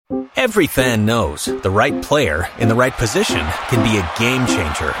Every fan knows the right player in the right position can be a game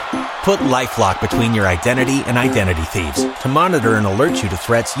changer. Put LifeLock between your identity and identity thieves to monitor and alert you to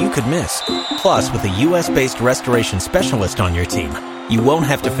threats you could miss. Plus, with a U.S.-based restoration specialist on your team, you won't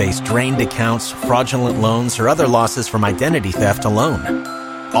have to face drained accounts, fraudulent loans, or other losses from identity theft alone.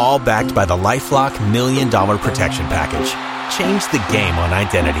 All backed by the LifeLock $1 Million Protection Package. Change the game on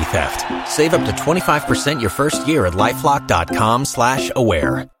identity theft. Save up to 25% your first year at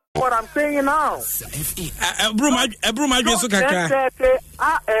LifeLock.com/aware. What I'm saying now.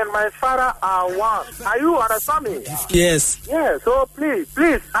 I and my father are one. Are you understand me? Yes. Yeah. So please,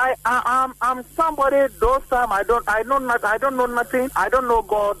 I'm somebody. Those time I don't know nothing. I don't know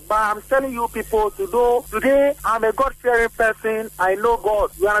God, but I'm telling you people today I'm a God-fearing person. I know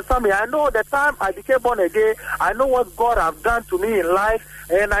God. You understand me? I know the time I became born again. I know what God have done to me in life,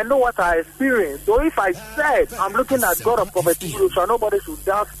 and I know what I experienced. So if I said I'm looking at God of prophecy, so nobody should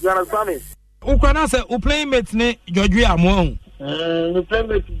doubt. You understand me? Ukraina say playing mate ne Georgia Amon. The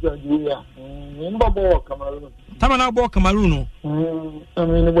playmate is Georgia. Mbabo Cameroon. Tamana bo Cameroon. I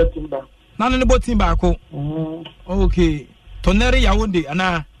mean what timba. None the boat timba ko. Okay. Toneri Yaounde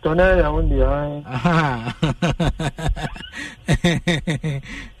ana. Toneri Yaounde. Aha.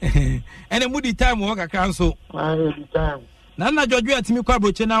 And a moody time work council. The time. Nana Georgia Timmy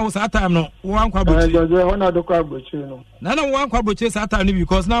Quabroche now was that time no one Quabroche. Georgia one of the Quabroche no. Nana one Quabroche at time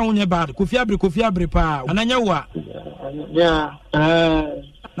because now on your bad. Kufiabri pa. And I know what. Yeah.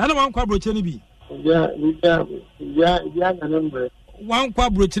 Nana one Quabroche ni bi. Yeah, number. One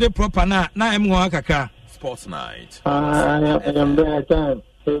Quabroche proper na em kakra. Sports night. I am there time.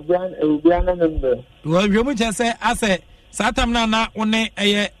 Number. Well, you must say I say Satam na one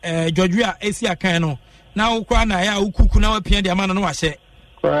Georgia Asia Kano. Now, Ukraina, ya ukuku na wapia dia mana no wahye.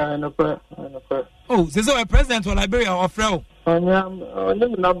 No. Oh, so a president of Liberia or Frau.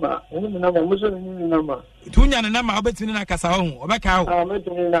 Number. Tunya na number obetini na kasa ho. Obeka ho.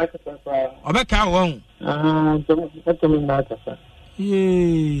 Obetini na kasa. Obeka ho. Obetini na kasa.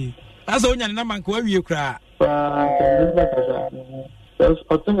 Yee. Asa onya na number nko awie kra.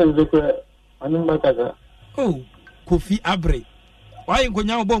 Oh, Kofi Abre. Why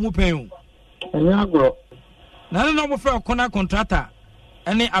nkonya obo mu pen. Anyagro. Na no mo fra kona contractor.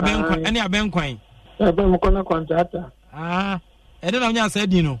 Any abenkwan. Kona contractor. Ede na nya say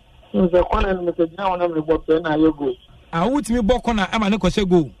di no. Nse kona no me tejina wona me bo na yego. Wutimi bo kona ama ne kwose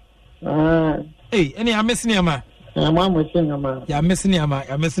go. Any amesini ama. Ma amesini ama. Ya amesini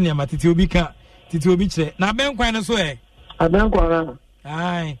ama titi obi kire. Na abenkwan no so Abenkwan na.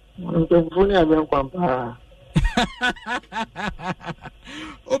 Ai. Ntofuni abenkwan pa.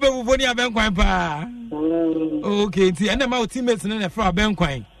 Obe bufoni abenkwan pa. Okay, ti ene ma teammates ne fra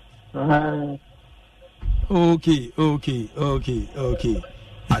abenkwan. Okay.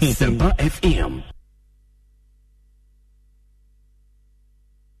 Asempa FM.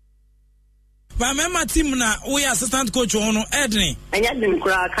 Ba mema team na we assistant coach ono Edney. Anya dem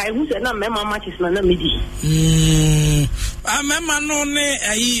kura kai hu se na mema matches na midi. Mema no ne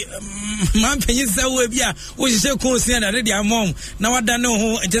ayi man penyi se we bia wo hye konsia na ready amom na wada ne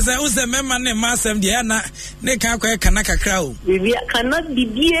ho jese wo se mema ne masem de na ne kan kwa kana kakra o. Bibia kana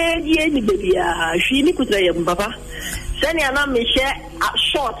bibie die ni bibia hwi ni kutra ye papa. Sani ana me share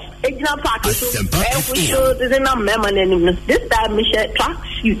short ejina park so this na mema ne this time me share track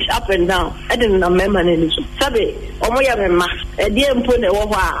suit up and down I didn't know mema ne so sabe omo ya mema e die mpo ne wo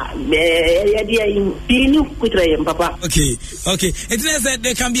ho a e die ni kutra ye papa. Okay it means that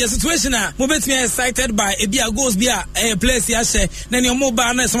there can be a situation mo betimi excited by e bia goals bia place ya she na ne omo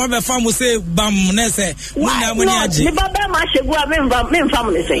ba na so ma be fam say bam na say mo na mo ni agi ni baba ma shegu a me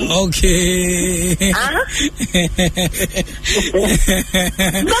fam ne say okay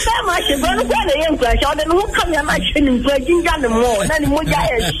baba ma shegu no kwa na yen kwa sha de no kam ya ma hwe ni kwa jinja ne mo na ni mo ja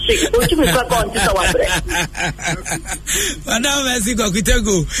ya shi o tu me kwa kon ti sa wa bre Madam Messi kwa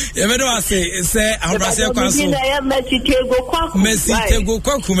kitego ye me do ase say ambrase kwa so Messi tego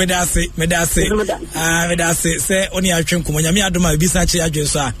kwa medase medase say oni atwen komonya me adoma bisa che adwen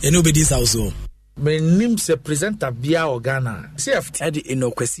so a ye no obedi sa so menim se presenter bia organa CFT edi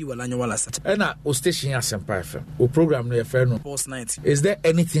enokwasi wala nyo wala sat na o station Asempa FM o program no yefe no Sports Night. Is there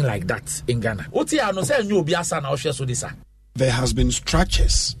anything like that in Ghana? Oti ano say nyo obi asa na o hwe so dis. There has been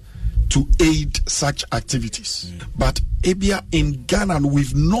structures to aid such activities. But Ebia in Ghana,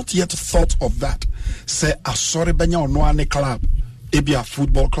 we've not yet thought of that. Say a sorry benya or no any club. Ebia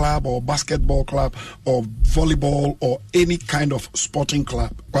football club or basketball club or volleyball or any kind of sporting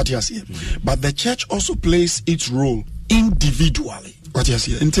club. What you see. But the church also plays its role individually What you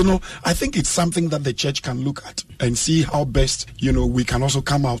see, and I think it's something that the church can look at and see how best we can also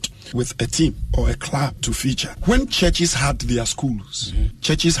come out with a team or a club to feature. When churches had their schools,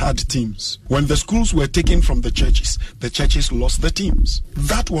 churches had teams. When the schools were taken from the churches lost the teams.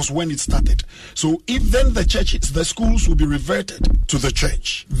 That was when it started. So if then the schools will be reverted to the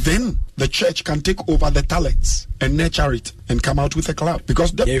church, then the church can take over the talents and nurture it and come out with a club.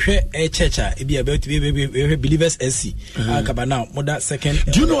 Because the believers SC.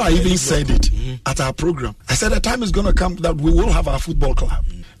 Do you know I even said it at our program? I said the time is going to come that we will have our football club.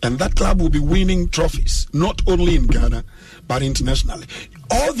 And that club will be winning trophies, not only in Ghana, but internationally.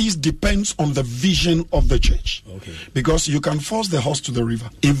 All these depends on the vision of the church. Okay. Because you can force the horse to the river.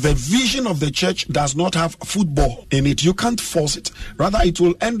 If the vision of the church does not have football in it, you can't force it. Rather, it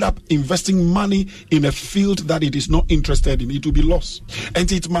will end up investing money in a field that it is not interested in. It will be lost.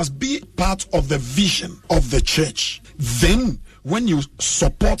 And it must be part of the vision of the church. Then, when you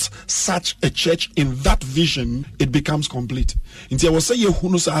support such a church in that vision, it becomes complete. Inti I was saying,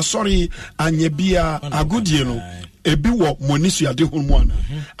 sorry, anyebia agudie ebiwo monisu ade hunmwana.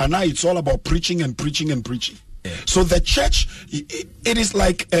 And now it's all about preaching and preaching and preaching. Yeah. So the church, it is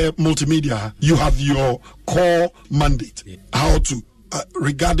like a multimedia. You have your core mandate, how to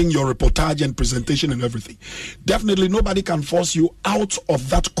regarding your reportage and presentation and everything. Definitely nobody can force you out of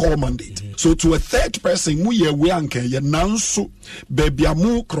that core mandate. So to a third person,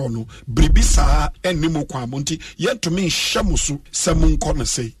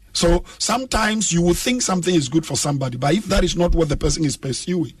 so sometimes you will think something is good for somebody, but if that is not what the person is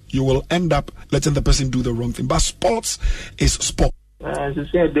pursuing, you will end up letting the person do the wrong thing. But sports is sport.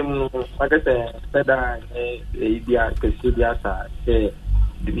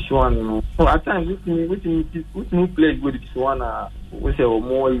 Division One. So at times, which new players with Division One we say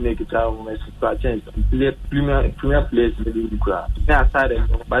more in a guitar, chance premier players maybe in crowd.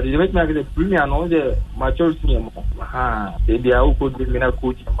 But the make me the premier and all the maturity. They are also doing a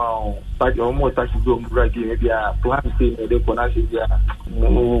coach amount, but almost as you don't brag, maybe a plan thing, they pronounce it.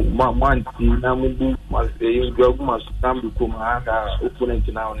 One team, Namubu must be in Gogmas, Tambukum, opponent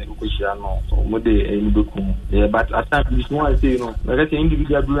now, and Ukushano, Mode, and Bukum. But at times, this one, like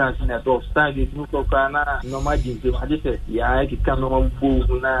individual brilliance in a top style, it's no Kokana, no margin. I just said, yeah, I can come on board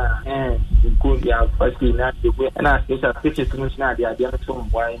and good, yeah, first and I say, I pitch it to me now, they are the some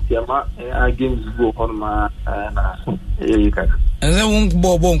wine, games go on my and then won't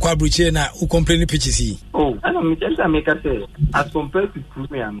bob quabrichena who complain pitches. Oh, I don't make a say, as compared to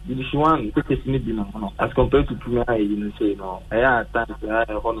premium, Division One pitches maybe no, as compared to premium, you say no. I had times I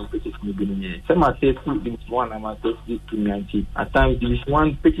have one pitches maybe. Some are say Division One, I'm a premium. At times Division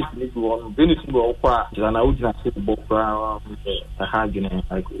One pitches maybe one, then it's more than I would not say about a hard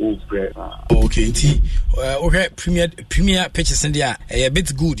like okay, okay, premier pitches in there a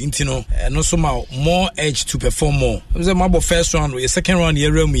bit good, intino, and also more edge to perform more. It was a mob of first round, or second round,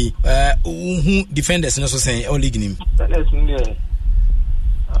 you real me, who defenders and also saying, all league him.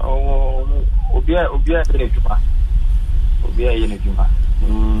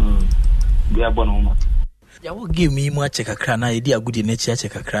 Obia Bonoma. Ya wo give me more check akra na yedi agudi na chia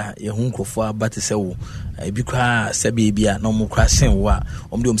check akra ye hu nkofo abate se wo ebi kwa sabe bia na mo kwa sen wo a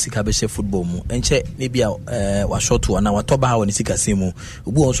omde omsika be she football mu enche ne bia wa short wo na watoba ha woni sika sen mu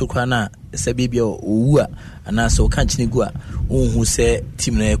obu on so kwa na sabe bia owu a ana so kan chini gu a hu se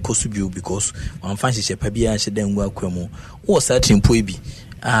team na ekosu bio because wan fan she pa bia she den gu akwa mu wo sa team po ebi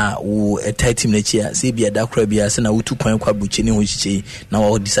wo a tight team na chia se bia da kra bia se na wo 2 kwan kwa buchi ne ho chichi na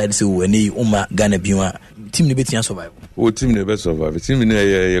wo decide se wo ani uma Ghana biwa team ne betia survive. Oh, team never survive. Team in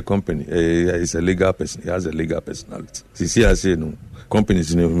a company is a legal person. He has a legal personality. See, I say no.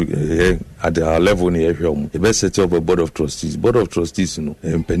 Companies at our level near home. The best set up a board of trustees. Board of trustees,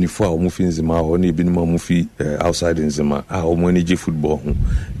 and penny for moving Zima, only been more movie outside in Zima. Our manage football.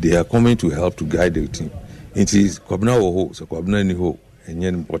 They are coming to help to guide the team. It is Kwabna Ho, so Kwabna ni ho. And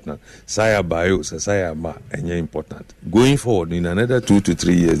important. Saya bio, Saya ma, and important. Going forward in another 2 to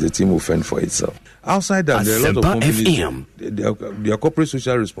 3 years, the team will fend for itself. Outside that, there are a lot of companies. Their corporate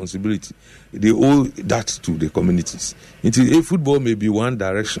social responsibility, they owe that to the communities. Football may be one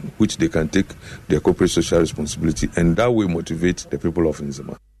direction which they can take their corporate social responsibility, and that will motivate the people of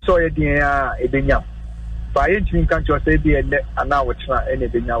Nzema. So, Edenya, by entering country, say, be an hour, and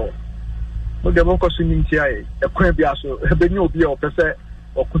Edenya. No, the local swimming here, a crabia, so a benio be or person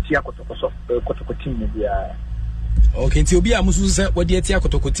or Kutia Kotokoso, Kotokotim. Okay, to be a Musu, what the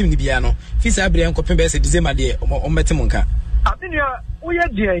Tiakotokotim Nibiano, Fisa Brian Copembes, December day or Metamonka. I think we are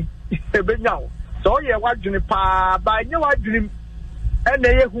dear, Benao. So, yeah, what Junipa by no dream and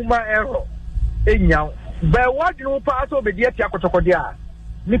a human error. Anyhow, But what you pass over the Tiakotokodia,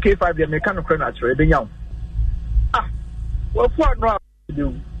 Nikkei 5 the mechanical crenatre, the young. What no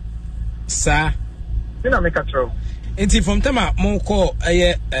do? Sir, you know, make a throw. And from Tama, more call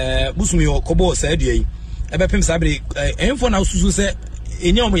Busumi or Kobo said ye. About him Sabri, and for now, Susu said,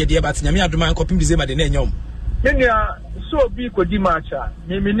 in your way, dear, but Yamia do my copy the name. Menya so be ko di matcha,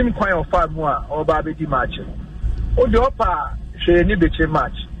 ni minim kwan of 5 more or baby di match. O de opa she ni beche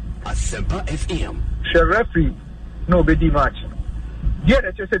match. Asempa FM. She referee no be di match. Dia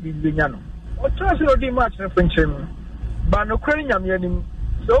de che se di nyano. O trust no di match na fenchem. Ba no kwani nyame anim.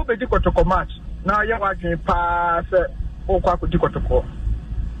 So be di kotoko match. Na ya wadwen pa se o kwa ko di kotoko.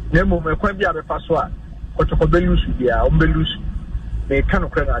 Na mo me kwan bia be fa so a kotoko be lose bia o be lose. Me kan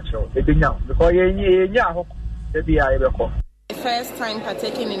okra na acho e be nya because ye nya ho. First time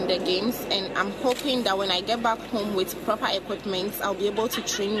partaking in the games, and I'm hoping that when I get back home with proper equipment, I'll be able to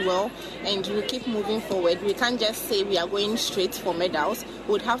train well and we'll keep moving forward. We can't just say we are going straight for medals.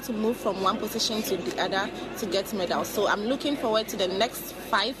 We would have to move from one position to the other to get medals. So I'm looking forward to the next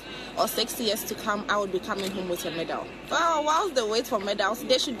 5 or 6 years to come. I will be coming home with a medal. Well, whilst they wait for medals,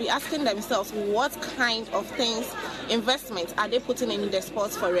 they should be asking themselves what kind of things, investments are they putting in the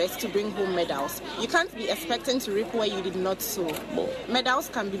sports for us to bring home medals. You can't be expecting to reap where you did not sow. Medals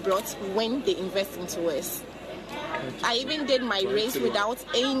can be brought when they invest into us. I even did my race without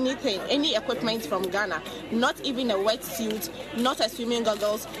anything, any equipment from Ghana, not even a wetsuit, not a swimming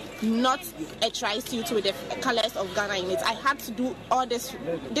goggles, not a tri-suit with the colors of Ghana in it. I had to do all this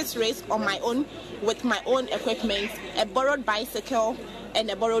race on my own with my own equipment, a borrowed bicycle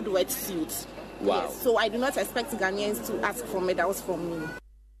and a borrowed wetsuit. Wow. Yes, so I do not expect Ghanaians to ask for medals from me.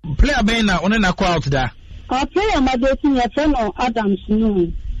 Player Bena, on an out there. I play a medicine, your friend Adams.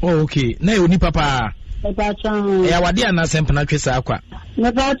 Oh, okay. Now, ni papa. Ya wadi ana sempna twesa akwa.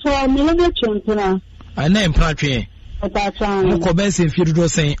 Nebacho milele chontuna. Ana empna twe. Nebacho. Mko bense mfirudo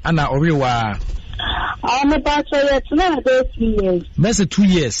sen ana orewa. Nebacho yet na 2 years. Bense 2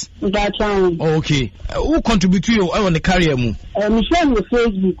 years. Nebacho. Oh, okay. Who contribute to you on the career mu? Michelle on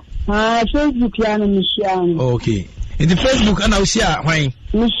Facebook. Facebook ya na Michelle. Okay. In the Facebook ana usia hwan?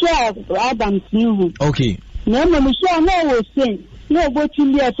 Michelle Adams New. Okay. Na Michelle no wo sen. No go to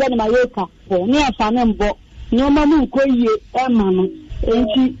me a friend my yoka. Ni afane mbo. No mamu ko ye e ma no.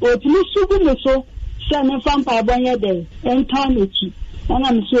 Enti otimi sugu me so se me fampa bonye de entanechi.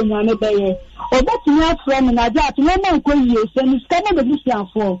 Ana mi so nyame beye. Obetimi afre me na ja ati no man ko ye se ni skana de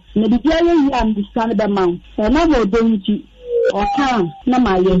busiafo. Na bi dia ye am di skana be man. E na mo do nti. O kan na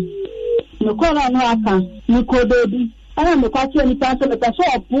maye. No ko na no aka. Ni ko do ana me kwache ni panse me so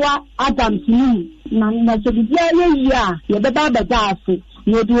oboa Adams ni na so bi dia ye ya ye be ba afi.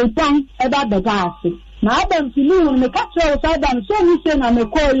 No do tan e ba afi. Na Adams ni me kwache o Adams so ni se na me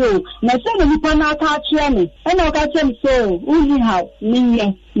call you na se no nipa na aka kire me e na ka kire me so uni how ni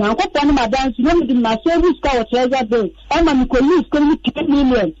ye na ko tan ma dance no me di ma service ka o treasure bill e na me ko use ko ni 10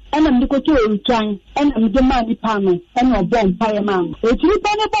 million e na me ko to o twan e na me de ma di pa me e na obo mpa ye ma e ti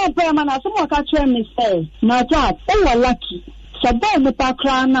pa ne ba mpa ma na so mo ka kire me say na ja e wa lucky Sabay me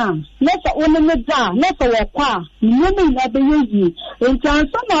pakra na nesa wone me da nesa wo kwa nyome na be yi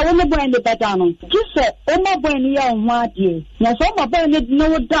entanso na wone boy ne beda no kise o ma boy ne ya ho ade na so ma boy ne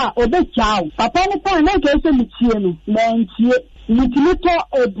no da o be chao papa ne pa na ke se mitie no na ntie Nitimito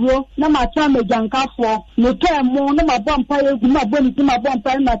ebro na macha me jankafo no temo na mabompa egu na boni ti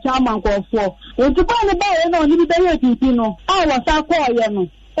mabompa na cha mankofo entipa ne ba ye no ni bi be ye tinti no a wasa kwa ye no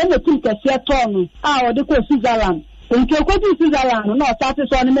e me tim kase to no a o de ko Switzerland nke kwodi Switzerland no tati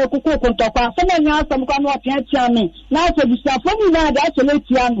so ne mekuko kontokwa so na nya asam kwa no apia tia me na so bisafo ni na da so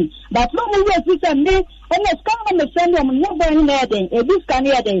letia me but no mo ye system me ene scan me send am no boy ni na den e bi scan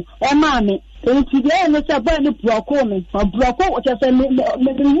ye den e ma me enti de ne se boy ni broko me broko o se me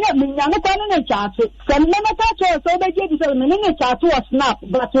nya no kwa no chat so me na ta cho so be je bi so me ne chat o snap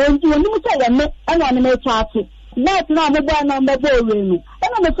but enti oni mu se ye me ene ne me chat Not now, my boy, no, my boy, and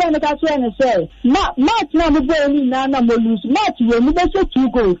I'm a friend that I say, not now, my boy, no, no, lose, not you, you better 2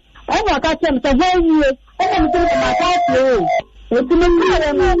 goals. I want to tell you, the whole year, I'm going to my house. It's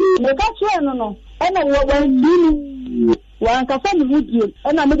a catch, no, and I want one can with you,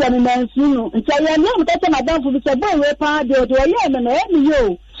 and I'm going to mention, and say, I know that I'm down for the boy, part of the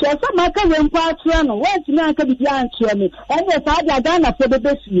you. So some macaron part, once now can be young to me, and yes, I done for the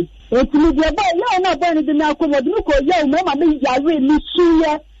best. It's me, dear boy, you're not going to now come with Luko, yo, Mamma, I really see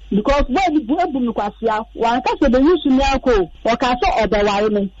ya. Because when you go to Lucasia, one can say the use in Yako, or Casa or the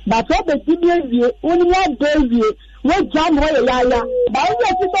Wyoming. But what the Indian, only one day, what John Hoya, but I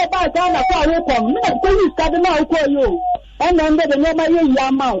want to say about Ghana for a walk on, no, please, Cardinal, call you. and then the normal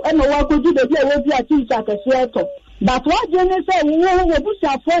Yamau, and the work would do the day will be a teacher at a theatre. But what Jenny said, we will push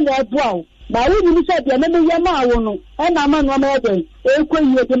our friend at brow. But we will say, the name Yamau, and a man on Eden,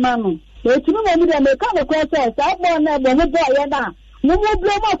 equal the man. It's no one that may come across us. I born never no boy now. No more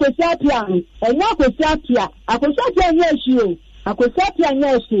blow up with Sapian, and not with Sapia. I could Sapia, yes, you. I could Sapia,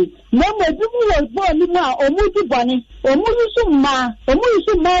 yes, you. No more do you born now, or Mutu Bunny, or Musu or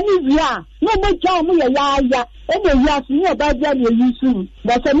Musu Mani, ya. No more jam me a ya, and the yas near bad jam you soon.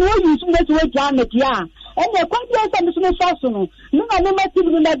 But I know you soon to jam it, ya. And the quantity of some fashion. No, no matter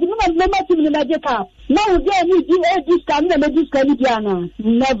in the magic car. Now, there you do this kind of this Canadiana.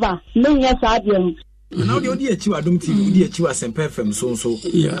 Never. No, yes, I do. Now, the idea you are doing the you are some perfume so.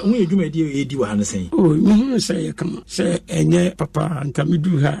 Yeah, when you do my dear, you are saying. Oh, you say, come, say, and yeah, papa, and come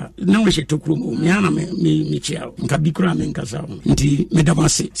do her. Now she took room, Miana, me, child, and Cabicram and Casal. Indeed,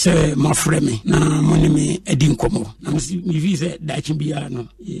 Medamasi, say, my friend, na money, Edin Como. Now, me visit Dachibiano,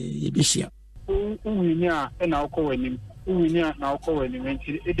 Bishia. Uwinia and now calling him. Uwinia now calling him.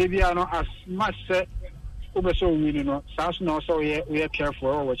 Debiano as much said, Ubeso winning, South no, so we are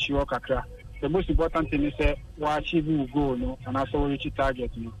careful what you walk across. The most important thing is what achieve will go, no, and also reach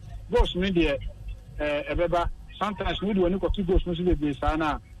target. No, ghost media, sometimes we do when you go to ghost media base,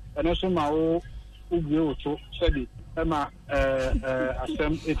 and also my own will to study. Emma,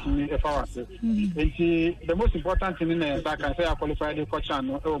 assem 18 hours. The most important thing in the I can say I qualified the coach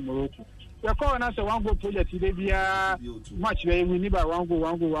and Moroto. You're calling us a one go project today via much we need by one go.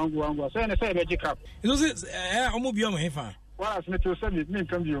 So I say magic up. It was almost beyond my fan. Well, as Metro said, it means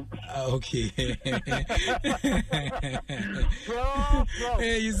come you. Okay.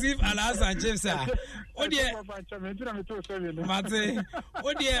 Hey, you see, Alas and James, oh dear, Mate,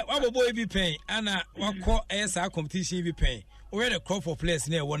 oh dear, what will boy be paying? Anna, what call ASR competition be paying? Where the crop for players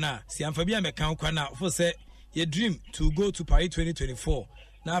near one, see, I'm Fabian McCown, for say, your dream to go to Paris 2024.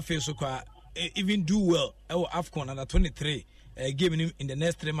 Now, I feel so quiet, even do well, our AFCON under 23, giving him in the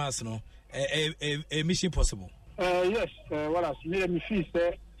next 3 months, no, a mission possible. Yes, well, as me feel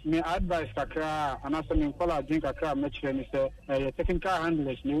say, me advice kakra, and as me call a drink kakra match me say, technical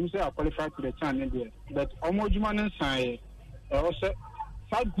handlers, you say I qualify to the channel there. But almost man say, also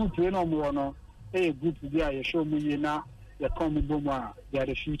side group we no more no, group there you show me na, you come boma, they are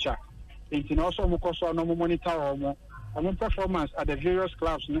the future. And also mo koso no monitor or mo performance at the various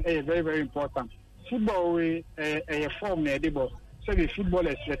clubs no very very important. Football we a form na debo. So the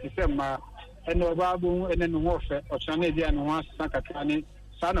footballers that is ma and Obabu and then warfare or Chanadian and one Sankatani,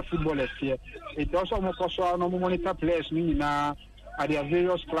 son of footballers here. It also more no monitor players meaning at their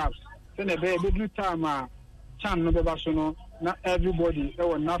various clubs. Then a very good time, Chan no Basono, not everybody, they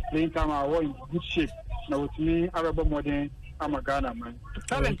were not playing time or in good shape. Now with me, Arab modern, I'm a Ghana man.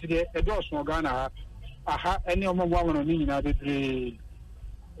 Talent today, a dose more Ghana, aha, any of my woman on me,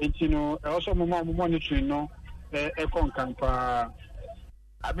 also more monitoring, no, a concan.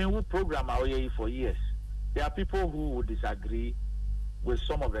 I mean, we program our year for years. There are people who would disagree with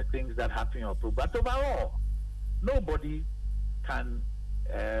some of the things that happen in our program. But overall, nobody can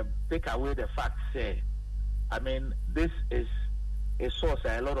take away the fact, say, I mean, this is a source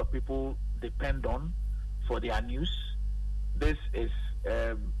that a lot of people depend on for their news. This is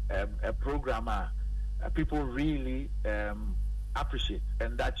a program people really appreciate,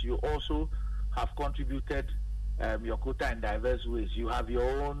 and that you also have contributed your quota in diverse ways. You have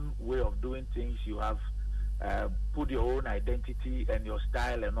your own way of doing things. You have put your own identity and your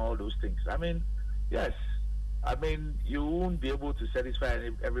style and all those things. I mean, yes. I mean, you won't be able to satisfy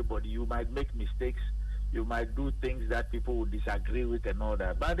everybody. You might make mistakes. You might do things that people would disagree with and all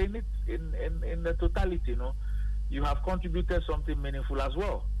that. But in the totality, you know, you have contributed something meaningful as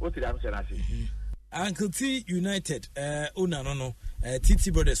well. What did I say? Uncle T United, no,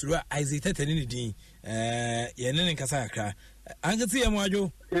 TT Brothers, Isaac Tetenini, Yenin Kasakra. Uncle T Amajo.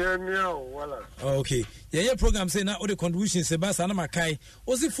 Okay. Yeah, program say now all the contributions, Sebastian Makai,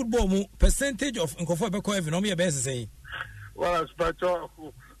 was the football percentage of Nkofo Beko Economy best saying? Well, it's better.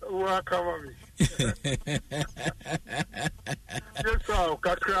 Welcome me. Yes,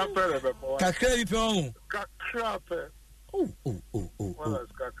 Kakrape. Oh.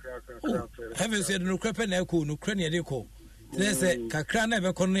 Haven't said no crap and echo, no crania deco. There's a Kakra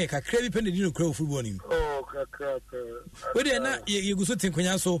never connect, a crabby penny didn't crow for warning. Oh, Kakrape. But then you go to think when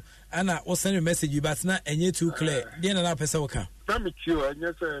you saw Anna was sending a message, but not and yet too clear. Then an apesoka. Let me chill, and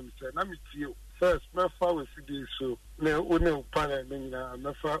yes, I'm saying, you. First, my father was so. No, panel,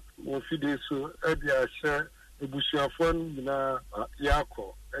 my father was so. Edia share the Bushia phone,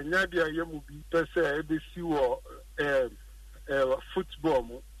 Yako. And Yadia Yamubi, per se, ABC or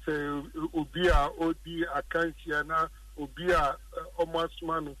football. Say, Ubia, Odi, Akantiana, Obia almost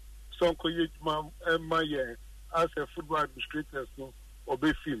man, Sonko Yitman, and my as a football administrator, so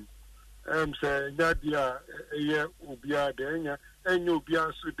obey film. Say Nadia, Obia, Dania, and you'll be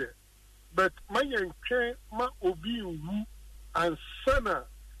answered there. But my young train, my Obi, and Sana,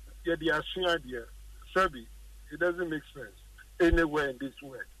 Yadia Shinadia, Sabi, it doesn't make sense anywhere in this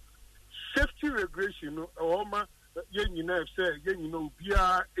world. Safety regulation, or my you know, say, you know,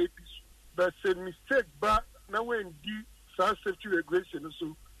 BR 80, but say mistake, but now when the safety regulation,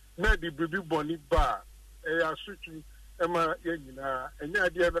 so now the baby bonnie bar, a switching, Emma, you know, and the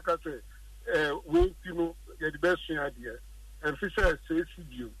idea because we, you know, the best idea, and if I say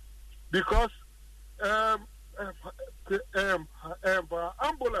you because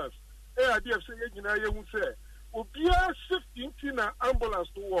ambulance, idea of saying, you know, you say, will be a shifting in an ambulance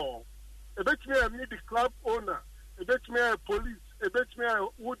to wall. A bit me, I need the club owner. A bit me a police, a bit me a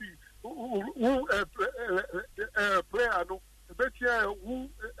woody who player no, a bit me who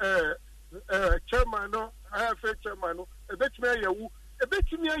chairman no, IFA chairman no, a bit me a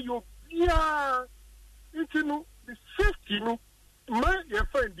bit me you yeah into the safety no, my your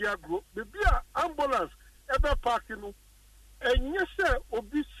friend dear group, the beer ambulance ever parking no, and yes sir,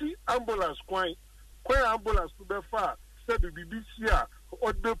 obisi ambulance quite ambulance to be far, said the BBC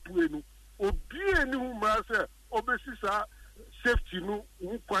or the Pueno. Obi any who master obviously safety no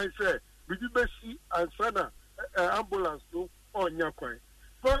who quite say we do see and sana ambulance no on your coin.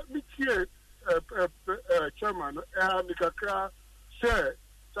 But me here chairman Mikaka say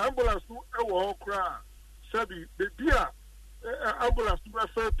ambulance no ewo okra say the beer ambulance to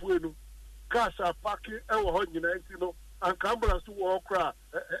refer to cars are parking ewo ho nyina no and ambulance to okra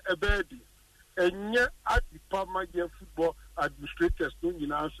a bed and yet at the Parma football administrators no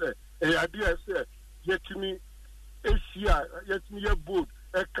nyina say idea say yet me Asia yet me a board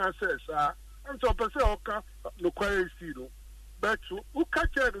a cancer and so person oka no quite see no but who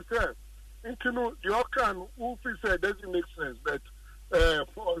catch the say into no the oka who say doesn't make sense but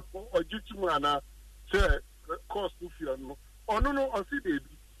for Jitumana say cost to fear no or no or see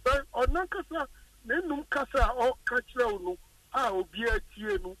baby but or non kasa nenum kasa or catch no how be a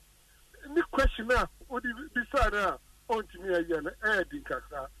no the question now would be sad on to me again in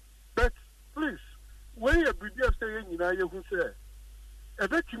kasa. But please, when you be saying, you know, you say, a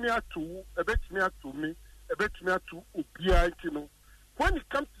bet me to, a bet me to me, a bet me to Upia, you know. When it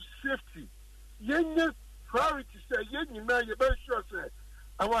comes to safety, young priority say, you know, you better sure say,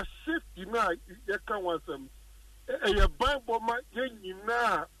 our safety now, you can't want some. A Bible, my you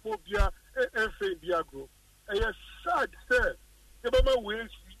know, phobia, and Diago. A sad say, the Bama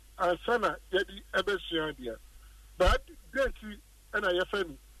ways and Sana, yet the Ebesi idea. But, and I have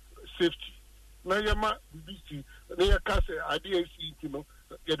safety. Now you ma BBC. Now you can say idea you know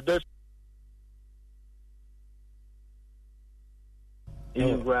get best. I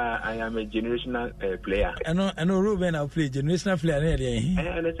am a generational player. I know Ruben. I play generational player.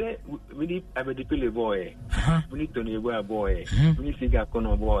 And I say we need a Bedipile boy. We need Tony boy. We need Siga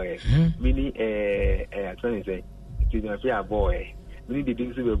Kono boy. We need a Tony boy. We need the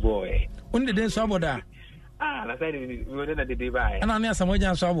Dinsu boy. When the dance about that? I said we were not the day by. And I'm some way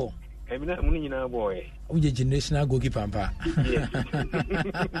trouble. I'm not money in our boy. We are generational goalkeeper.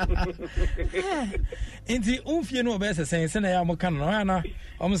 Inti you know best saying send I am can no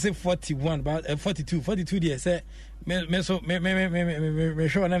almost say 41 but 42 years say me show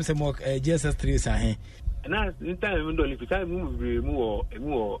them some more GSS 3 say and now in time we don't if time more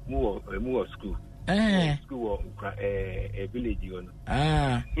school school a village you know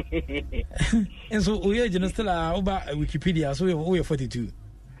and so we are still about Wikipedia so we are 42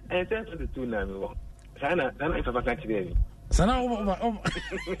 and 42 now sana if I catch them sana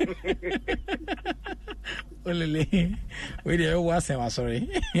olele we dey was sorry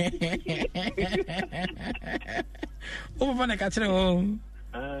papa na catch them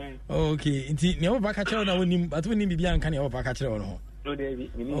okay nti ne papa catch them na wonim but wonim bibia nka ne papa catch them no no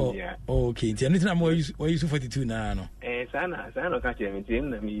David me ya okay nti anything am we use 42 na no sana catch them nti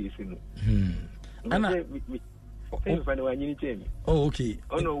na me use no ana oh okay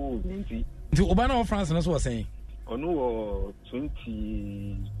no nti Obana of France no so was saying no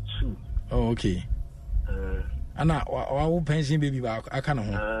 22 oh okay ana wa pension baby ba aka no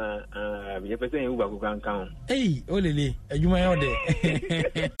ho we person you ba ko kan hey olele adwuma yo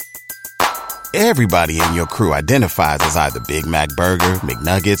de. Everybody in your crew identifies as either Big Mac Burger,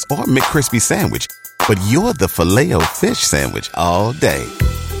 McNuggets, or McCrispy Sandwich. But you're the Filet-O-Fish Sandwich all day.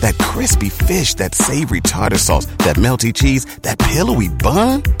 That crispy fish, that savory tartar sauce, that melty cheese, that pillowy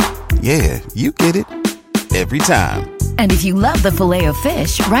bun. Yeah, you get it. Every time. And if you love the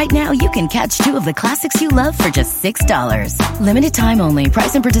Filet-O-Fish, right now you can catch 2 of the classics you love for just $6. Limited time only.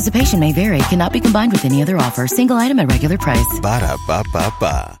 Price and participation may vary. Cannot be combined with any other offer. Single item at regular price.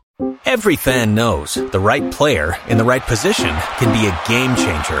 Ba-da-ba-ba-ba. Every fan knows the right player in the right position can be a game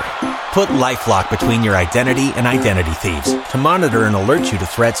changer. Put LifeLock between your identity and identity thieves to monitor and alert you to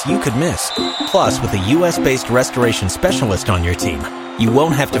threats you could miss. Plus, with a U.S.-based restoration specialist on your team, you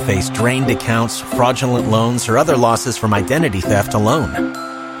won't have to face drained accounts, fraudulent loans, or other losses from identity theft alone.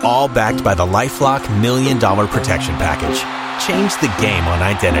 All backed by the LifeLock $1 Million Protection Package. Change the game on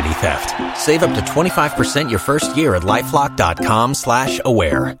identity theft. Save up to 25% your first year at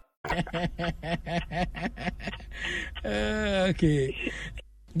LifeLock.com/aware. Okay.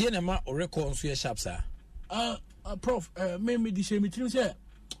 Then ma record so sharp sir. Prof, me di shame trim say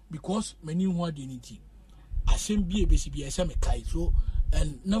because many who are unity. Asem bi ebesi asem kai so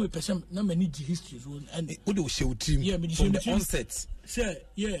and now me person na many history so and what do show team from the onset. Say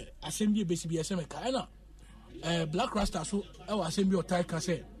yeah, asem bi ebesi asem kai na Black Rasta so I was asem bi otai ka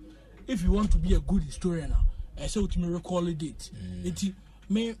say if you want to be a good historian I say what me recall a date.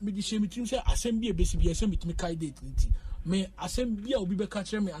 Me di shame trim say asem bi ebesi asem me kai date nti. Me asem bia obi be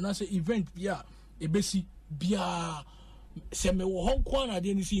catch me and say event bia ebesi bia se me wo honko na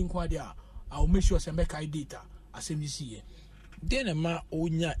de ni si nko ade a I'll make sure say make I data asem ni si ye den ma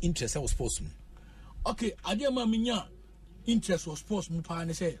onya interest of sports. Okay, ade ma menya interest of sports mu pa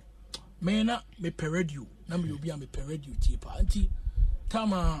ne say me na me radio na me obi a me radio tie pa anti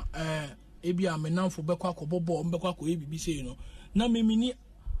tama ebia me nanfo be kwa kobobo me kwa ko ebibi say no na me mini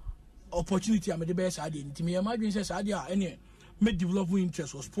opportunity am the best idea nti me imagine say idea any me develop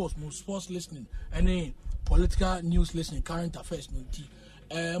interest for sports listening any political news listening current affairs nti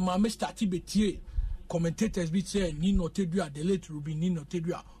ma me start betie commentators be say Nino Tedua the late Ruby Nino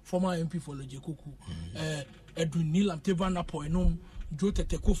Tedua former MP for Lojekuku Edwin Nilam Tevana Poenom Joe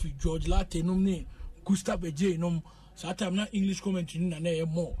Tetekofi George Latenum ne Gustav Eje nom satam na English commentary na na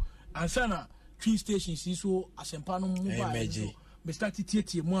more ansana three stations so asempa no mobile me start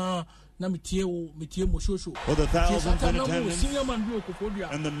tie mo na metie mo show for the thousands in attendance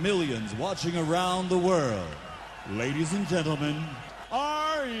and the millions watching around the world. Ladies and gentlemen,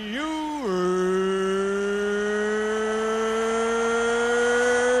 are you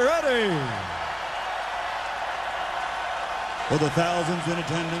ready? For the thousands in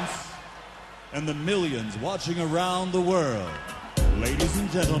attendance and the millions watching around the world. Ladies and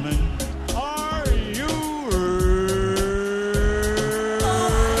gentlemen, are you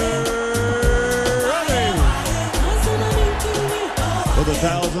for the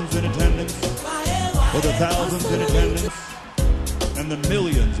thousands in attendance, for the thousands in attendance, and the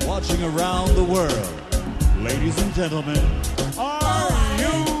millions watching around the world. Ladies and gentlemen, are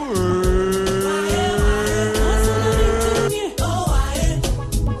you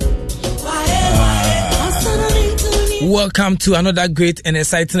Welcome to another great and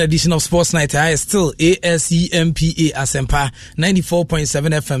exciting edition of Sports Night. I still ASEMPA Asempa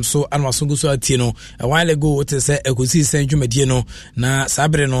 94.7 FM. So Anwasungu so atino a while ago what say ekusi senjumedie no na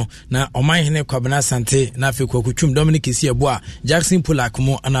sabre no na omanhene kwabena sante na afi kwakutwum Dominic Isieboa Jackson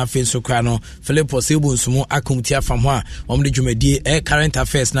Polakomo ana afi sokra no Philip Sebu nsumo akomtia fam ho a omde dwumedie current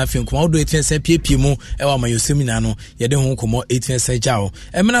affairs na afi nkoma odo etwense piepie mu e wa mayosemina no yede ho nkomo etwense jao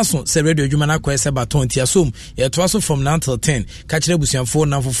emena so se radio dwuma na kwa se baton tia som ye to aso from 9 till 10 kachire busianfo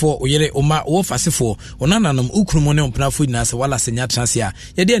nanfofo oyere oma wo fasefo onananom ukrumo ne omprafo nyina se wala senya transe a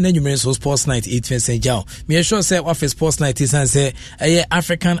yede ananwumere so Sports Night 8 jao me sure say wa Sports Night is say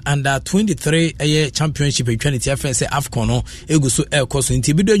African under 23 championship etwanity afen say AFCON no eguso ekoso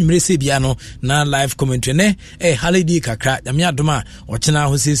nti bido anwumere se bia no na live commentary ne halidi kakra nyame adoma ochena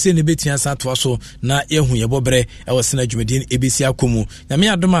ho sese ne betua sa to so na yehu yebobre wo sena dwumedin ebesi akomu nyame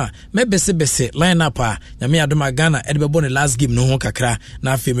adoma mebese line up a nyame adoma Ghana edbebo ne last game no ho kakra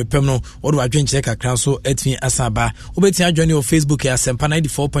na afi mepem no odo adwenche kakra so atfi asaba obeti adwene o Facebook ya Sempa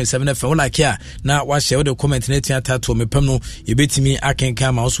 94.7 FM like here na wa share the comment na atfi atato mepem no yebetimi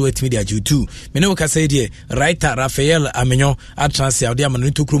akenka ma so atmi dia YouTube me ne wo kasa die writer Rafael Amenyo atranse ode amano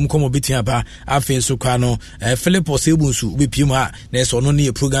tokrum komo beti aba afi so kwa no Philip Osebunsu obepiem ha na so no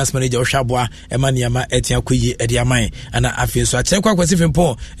ne programs manager ohwaboa ema niama ati akoyi ede aman ana afi so akye kwa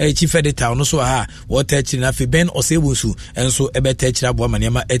kwasifempo chief editor no so ha water chi na afi Ben Sebunsu enso ebeta chira boa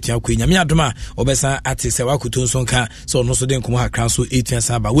manema etua kwe nyame adoma obesa ate se wakuto nso nka so no so den komo hakran so etua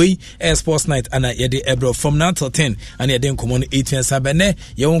saba we sports night ana yede ebro from 9 till 10 ana yede komo no etua saba ne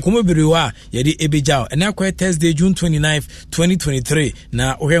ye wonkomo biriwa yede ebejao ene akwa Thursday June 29 2023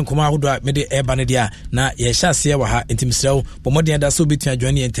 na ohwe komo ahodo a mede eba ne dia na ye hyase wa ha intimsrew bomode da so betua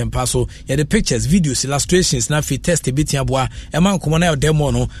dwane entempa so yede pictures videos illustrations na fi test betua boa ema komo na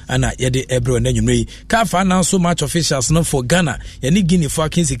demo no ana yede ebro na nwumre kafa na so match officials no for Ghana yani Guinea for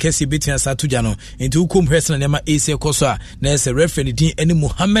Kinsi Kesi betua Satuja no into ukom hwesna nema AC koso a na se referee din eni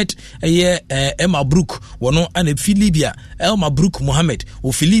Mohammed Emma Brook wono ana Libya Elma Brook Mohammed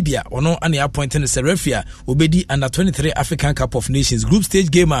o Libya wono ana appointed as referee obedi under 23 African Cup of Nations group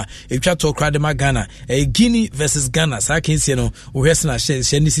stage game a etwa to Kradema Ghana Guinea versus Ghana sa Kinsi no hwesna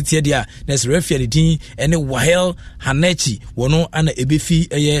sheni city dia na se referee din eni Wahel Hanechi wono ana ebefi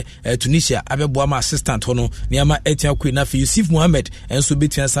Tunisia abeboa ma assistant hono niama etia kwe na fi Yusuf Mohammed enso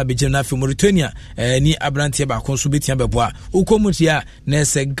betia sa bejem na fi Mauritania ni abrantie ba kon so betia beboa ukomutia na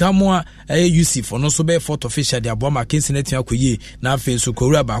se gamoa Yusuf ono so be fourth official dia boa ma Kinsi netia kwe na fi so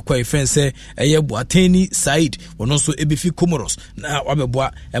kowura ba kwa ifense Boateni Said ono so ebefi Comoros na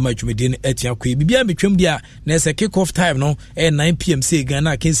wabeboa ma dwumedin etia kwe bibia betwam dia na se kick off time no 9 pm say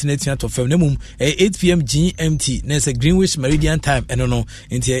Ghana Kinsi netia to fam nemum 8 pm GMT na se Greenwich Meridian time eno no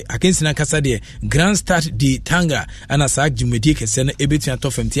ntie Kinsi na kasa de Grand Start di Tanga ana sa dwumedi kese na ebetua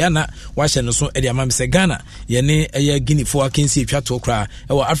to fam tiana wa hye no so e de amam se Ghana ye ne Guinea for Kinsi twa to kra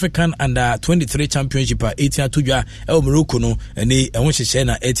African under 23 championship a etia todwa Morocco no ne ehwo hyehye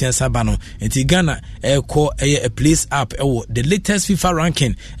na etia saba no nti Ghana ko a place up the latest FIFA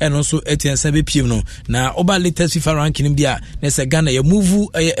ranking and also etia sabe piem no na oba latest FIFA ranking dia na se Ghana ye move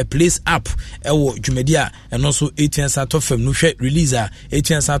a place up dwumedi a and also etia sa to fam no hwe release a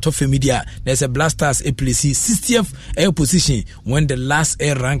etia sa to fam media there's a Blasters a place 60th air position when the last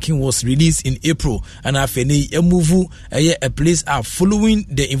air ranking was released in April and afeni a move a place up following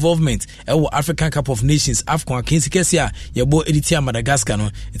the involvement African Cup of Nations AFCON Kinsi Kesia yebo editia Madagascar no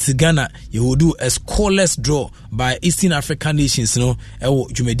it's Ghana you will do a scoreless draw by Eastern African nations no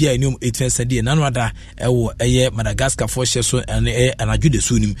dwumedia enum 18 die nanwada Madagascar for share so and anajude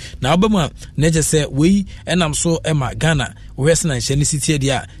sunim na obama neje say we enam so ema Ghana western and city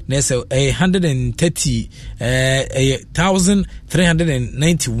dia na say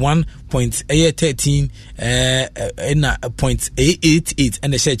 130,391.13 .888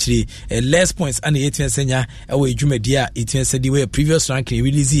 and the share less points and the 18 senya away dwumedia 18 sedi we previous ranking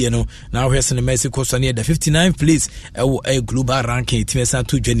release you know now here's in Mexico so near the 59th place a global ranking 18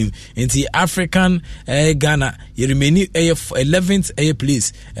 to join into African Ghana you remain 11th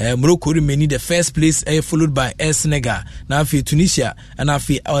place Morocco remain the first place followed by Senegal now for Tunisia and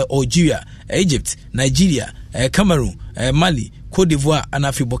after Algeria Egypt Nigeria Cameroon Mali Cote d'Ivoire and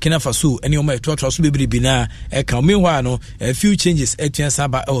afi Burkina Faso any o my to so bebre na can meanwhile no a few changes etian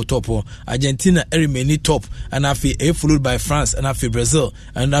saba top Argentina remain top and afi followed by France and afi Brazil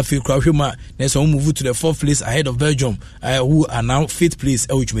and afi Croatia next one move to the 4th place ahead of Belgium who are now 5th place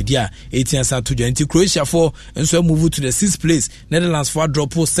which media etian sa to join Croatia for and so move to the 6th place Netherlands for drop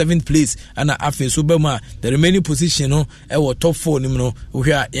 7th place and afi so bema the remaining position no top 4 no we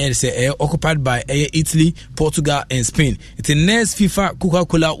are say occupied by Italy Portugal and Spain it's FIFA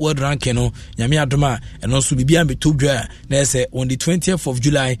Coca-Cola World Ranking no nyame adoma and also bibia be top dwa na say on the 20th of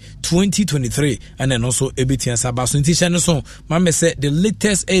July 2023 and then also ebetian sabaso ntisha no so mama say the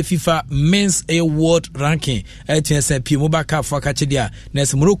latest FIFA men's world ranking etian say P Mobaka for kachedia na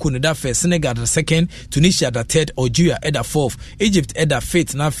say Morocco no da first Senegal the second Tunisia the third Algeria at the 4th Egypt at the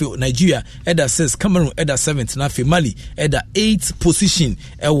 5th na fi Nigeria at the 6th Cameroon at the 7th na fi Mali at the 8th position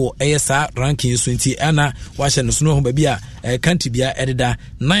ewo ESA ranking so nti ana wa hye no so no ho ba bia country bia edida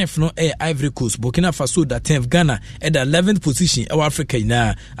 9th no Ivory Coast Burkina Faso the 10th Ghana at the 11th position Africa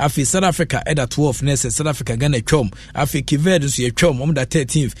ina afi South Africa at the 12th next South Africa Ghana chom afi Cape Verde so ye chom the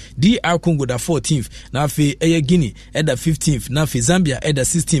 13th DR Congo the 14th na afi Guinea at the 15th na afi Zambia at the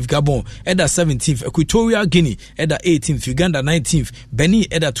 16th Gabon at the 17th Equatorial Guinea at the 18th Uganda 19th Benin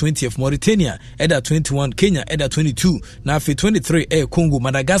at the 20th Mauritania at the 21 Kenya at the 22 na afi 23 Congo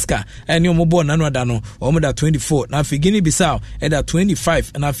Madagascar and yomobo nanwada no the 24 na afi Guinea Bissau at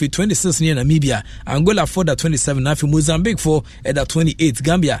 25 and after 26 near Namibia, Angola for the 27, after Mozambique for at 28,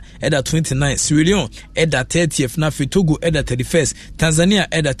 Gambia at 29, Sierra Leone at 30th, Nafi Togo at 31st, Tanzania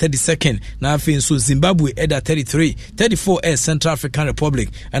at 32nd, Nafi so Zimbabwe at 33, 34 as Central African Republic,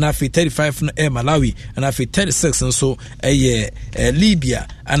 and after 35 Malawi, and after 36 and so Libya,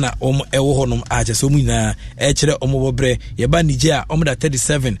 and Honum Aja Somina, Echere Omobre, Yaba Niger, Omda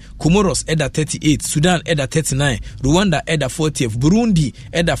 37, Comoros at 38, Sudan at 39, Rwanda at 40th, Burundi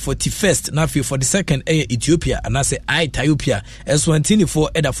at 41st, Nafi 42nd, Ethiopia, and I say Ethiopia, S124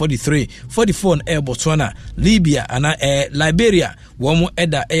 at 43, 44 Botswana, Libya, and Liberia, Womo at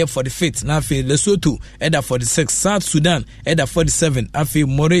 45th, Nafi Lesotho at 46, South Sudan at 47, Nafi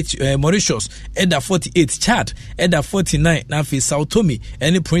Mauritius at 48, Chad at 49, Nafi Sao Tome,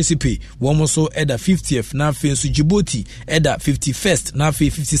 any Principe, Womo so at 50th, Nafi Djibouti at 51st, Nafi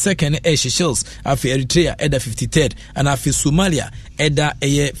 52nd, Seychelles, Nafi Eritrea at 53rd, and Nafi Somalia at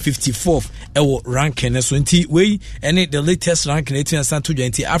 54th, ranking, so inti way, any the latest ranking 18 and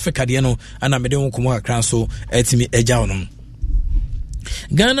 20 Africa, Diano, and Amedon Kumoa Cranso, Etimi Ejaunum.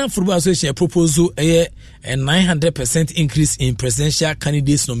 Ghana Football Association proposal a 900% increase in presidential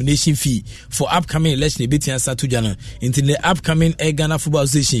candidates nomination fee for upcoming election between Satujana into the upcoming Ghana Football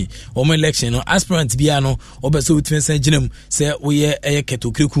Association election aspirant biano obeso witness general say we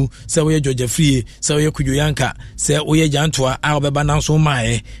keto kriku say we Georgia Free say we Kujoyanka say we Jantua abeba na so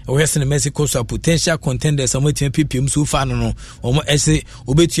mae we sen Mexico so potential contenders am wetin PPM so far no omo ese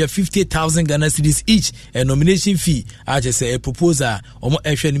obetua 50,000 Ghana cedis each a nomination fee aje say a proposal omo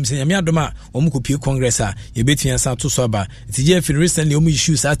ehwe nim se nyame adoma omo kopie congress ye betia sa to so ba tije fin recently omo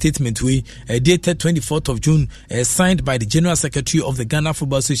issues a statement we dated 24th of June signed by the General Secretary of the Ghana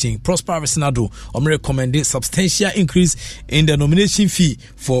Football Association Prosper Avisanado omo recommended substantial increase in the nomination fee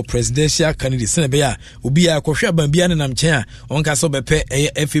for presidential candidates na be ya obi a kohwe ban bia na mchen a onka so bepe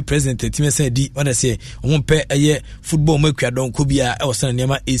FA president timi say di wona say omo pe football makua don ko bia e wosana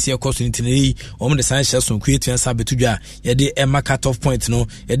nema Asia course ntinei omo de san hye so kwetua sa betudwa ye de ema cut off point no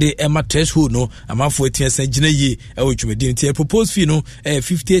ye de ema threshold no amafo etia san gina yi e wotwumedi nti propose fee no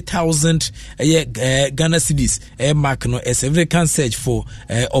 50,000 Ghana cedis mark no a significant surge for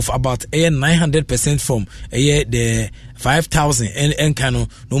of about 900% from the 5,000 and kano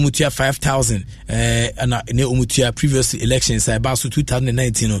no mutia 5,000 and ne umutia previous elections about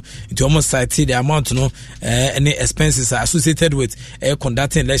 2019 no it almost cited the amount no any expenses are associated with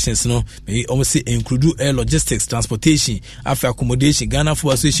conducting elections no may almost include logistics, transportation, after accommodation. Ghana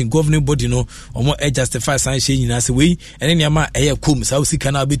Football Association governing body no almost justify sanction in as way and any ama kum South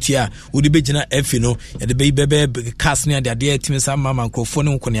Kana betia would be jina F no at the baby cast near the idea team some mama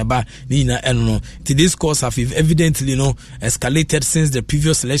microphone konyaba nina eno to this course have evidently no escalated since the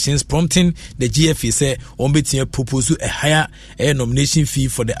previous elections, prompting the GFA say on betting proposal a higher nomination fee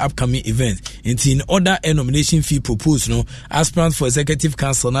for the upcoming event. In order a nomination fee proposed no aspirant for executive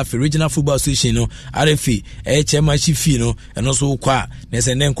council na for regional football association no RFA chairmanship fee no and also kwa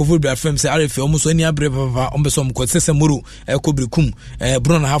nese nen kofu bra frame say RFA almost any abre papa ombeso mko sese muru kobrikum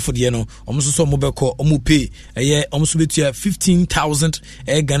brona half de no omso so mobeko omu pay omso betua 15,000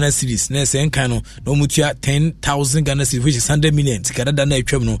 Ghana cedis nese enkan no mutua 10,000 Ghana cedis which is 100 million tikada na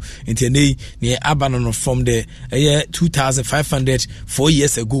etwem no ntene ne abano no from the year 2,500 4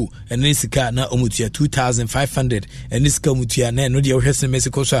 years ago and nisika na omutua 2,500 and nisika omutua na no de ohwese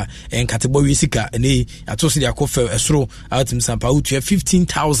Mexico so en kategori wisika ne atosi de akofa esro outim sampa utua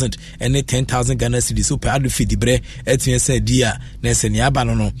 15,000 and 10,000 Ghana cedis so per adfi dibre etien say dia na se ne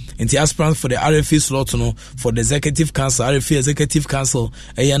abano no nti aspirant for the RFA slot no for the executive council RFA executive council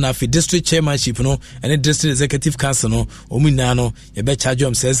na for district chairmanship no and the district executive council no omina no ye be charge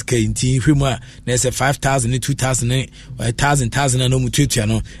am says k nti hwemu a na say 5,000 2,000 1,000 no mututua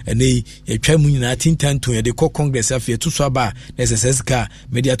no ene ye twa mu nyina tintanto ye de congress afie to so aba na say says ka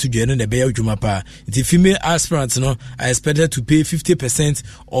media to dwene na be ya dwuma pa nti female aspirants no are expected to pay 50%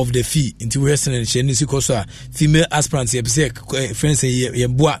 of the fee nti we hesen en sheni sikoso a female aspirants ye say friends ye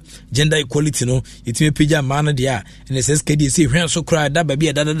boa gender equality no itime pija man de a na says k dey say hwen so kra da ba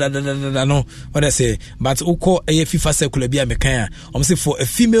bia da no what I say but uko FIFA circular bia mekan a say for a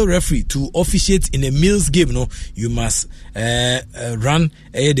female referee to officiate in a males game no you must run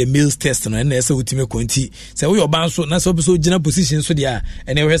the males test no and say utime konti say we oban so na so so gina position so dia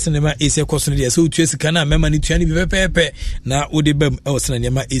and we hesen nema AC course no dia so utua sika na mema ni tuani bi pepepe na odi bam e wosena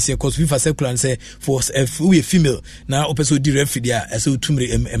nema AC course FIFA circular say for we female na opeso di referee dia so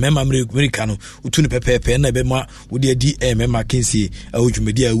utumre mema America no utuni pepepe na be ma odi di mema kensi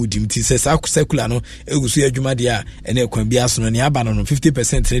awudwumedi awudim ti say circular no egusu adwuma dia a ene kwan bi aso no ne aba no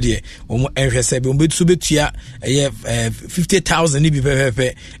 50% ne de omo enhwe se be omo betu betua 50,000 ni bi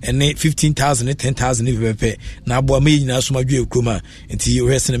pepepe ene 15,000 ne 10,000 ni bi pepepe na abo ma nyina so madwe ekroma nti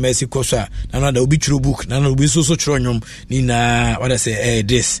ohwese ne Messi koso na da obi chiro book na obi so chiro nyom ni na what I say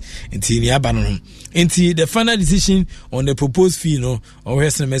this nti ne aba no nti the final decision on the proposed fee no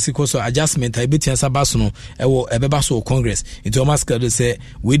ohwese ne Messi koso adjustment I betia sabaso no ewo ebeba so Congress nti o mask do say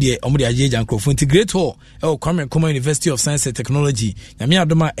we dey omo dey ajeje ankrofo nti Great Hall Kwame Nkrumah University of Science and Technology nyame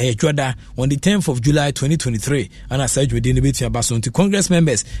adoma Jwada on the 10th of July 2023 and as such we dey betia baso nti Congress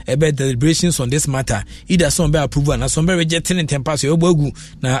members ebe deliberations on this matter either some be approval and some be rejecting in tempas yo bogu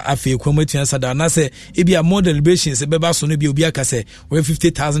na afi kwamatua sada na say ebia more deliberations ebe baso no bi obi aka say we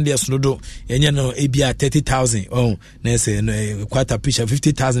 50,000 there so do yenye no ebia 30,000 na say quarter picture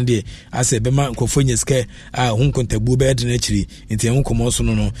 50,000 there as ebe ma nkofo nyeske hun kontabu be de na chiri nti hun komo so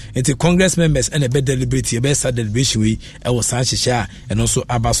no nti Congress members and ebe deliberate ebe sa deliberation we e was san hihia and also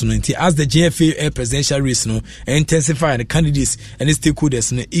abaso no nti as the GFA presidential race no intensify the candidates and the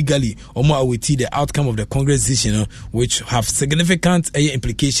stakeholders no eagerly omo await the outcome of the Congress decision which have significant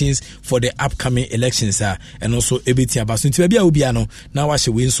implications for the upcoming elections and also ebeti abaso nti bia obia no na wa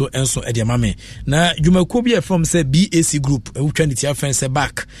hye we nso enso e de mame na dwumako bia from say BAC group we twa ntia friends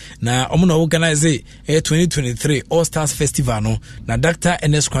back na omo na organize 2023 All Stars Festival no na Dr.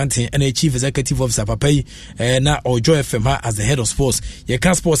 Ernest Quantin and Chief Executive Officer Papai na Ojo FM as the head of sports ye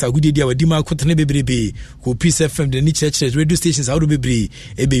can sports agudi dia wadima kotene bebrebe ko Peace FM the ni church radio stations how do bebre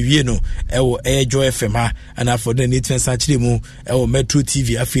ebe wie no ewo Joy FM and for the net fence achire mu ewo Metro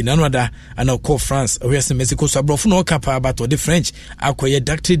TV afi na noda and call France ohwese Mexico so abrofo no kapa but the French akoye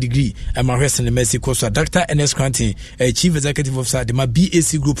doctorate degree ma ohwese in Mexico so Dr. Ernest Quantin Chief Executive Officer the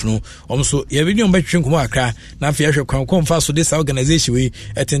BAC group no omso ye be nyom betwe nkomo akra na afi ahwe kwan fa so this organization we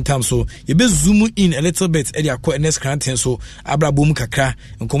etentam so ye be zoom in a little bit e dey akọ Ernest Quantin so abrabom kakra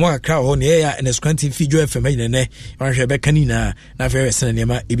nkomo kakra ho ne ya Ernest Quantin fi Joy FM ne wanhwe be kanina na afi ahwe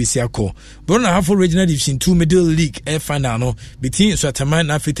nema ebisi akọ Bruno Hafo Regional Division 2 Middle League air final no between Nsuatre and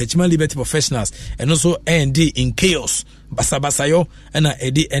Techiman Liberty professionals and also ND in chaos basabasayo na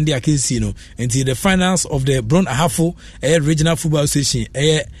edi endi akisi no until the finals of the Brown Ahafo regional football association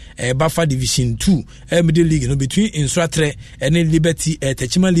BARFA Division 2 Middle League no between Nsuatre and Liberty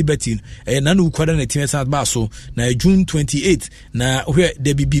Techiman Liberty na no kwada na team South Baso na June 28 na where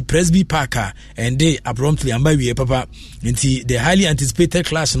the BB Presby Parker and they abruptly ambawie papa until the highly anticipated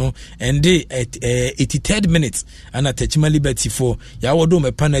clash no and they at 83rd minute and at Techiman Liberty for yawodo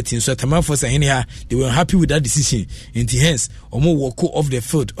me penalty Nsuatre for say they were happy with that decision until hence omo walk off the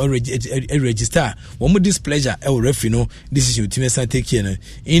field or register omo displeasure referee no decision team take here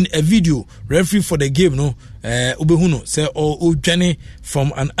in a video referee for the game no obehuno say o dwane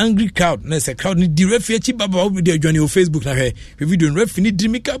from an angry crowd na say crowd ni di referee chi baba obi dey dwane on Facebook na he video referee ni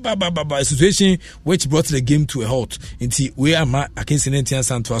dimika baba situation which brought the game to a halt until we are against Nsuatre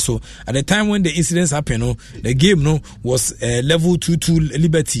Santo so at the time when the incidents happened no the game no was level 2-2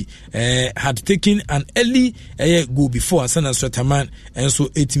 Liberty had taken an early goal before San Nsuatre and so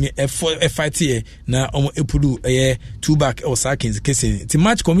etimi fight here na omo epudu 2 back or seconds case the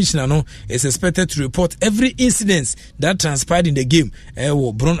match commissioner no is expected to report every incidents that transpired in the game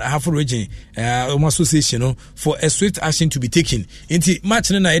Brown Ahafo region association no for a swift action to be taken into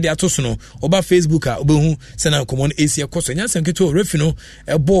match na ede atoso no oba Facebook obehu sena common AC akoso nya senketo refi no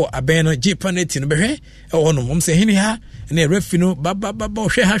ball aben no J penalty no behwe no mom se hini ha na refi no baba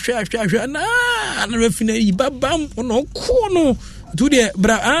hwe ha na refi na yi babam no ko no to the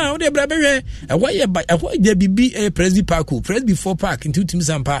bra the bra behwe why there be Presby Park Presby 4 Park into team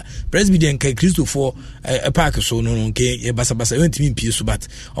sampa Presby den kai Christo for a park so no nke e basa you want me pie so but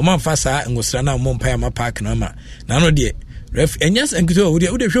o man fa sa ngosra na mo mpa ma park na ma na no de ref enyas enketo wo de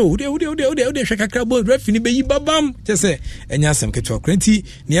hwe kakra bo ref ni be yi babam te se enyas enketo kwenti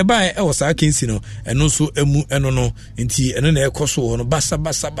ne ba e wo sa kensi no eno so emu eno no nti eno na ekoso no basa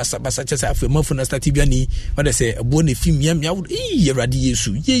te se afa mafu na start bia ni what they say ebo ne film yam ya Yerade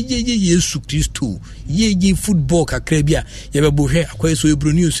Yesu Yesu Kristo ye football kakra bia ye be bo hwe akwai so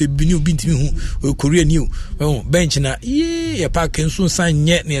ebroni so bini obi ntimi hu Korea new bench na ye park nso san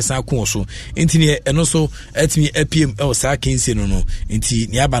nye ne san ko so nti ne eno so atimi apm e wo sa kensi no nti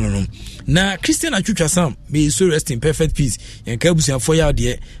ni aba no na Christian Atwitwa Sam may so rest in perfect peace yanka busuafo ya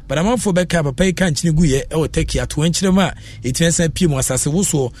de but amanfo beka papa ka nchine guye e wo take ato nchire ma etinsa pm asase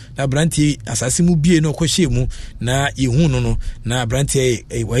woso na branti asase mu bie no kohye mu na yehu no na branti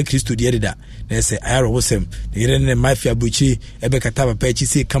wa Kristo de da na se ayaro wosem yere ne mafia buchi ebe kata papa echi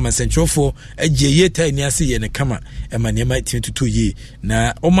se kama centrofo agye yeta ni ase ye ne kama e ma ne ma 22 yi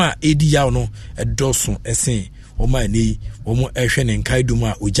na oma edi yawo no edoso esen oma ni omo ehwe ne nkaidum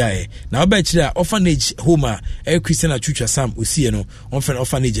a ojae na obechira orphanage home a Christian Achu Sam osie no on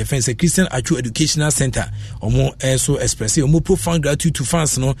orphanage fence Christian Achu Educational Center omo so express omo profound gratitude to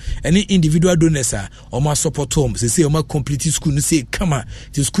fans no any individual donors a omo support home say omo complete school no say kama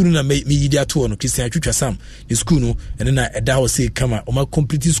the school na me yidi ato no Christian Achu Sam the school no and na eda ho say kama omo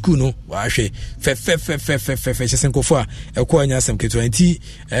complete school no wa hwe fe chesenkofo a ekọ anya asem keto anti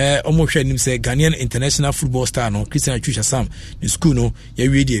omo hwe nim say Ghanaian international football star no Christian Achu Sam the school no ya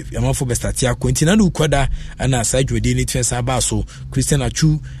wedi amafo bestatia kontina no kwada ana side wedi ni twensa ba so Christian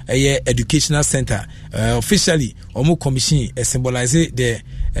Achu Educational Center officially omo commission symbolize the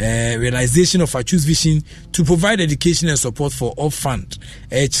realization of Achu's vision to provide education and support for orphaned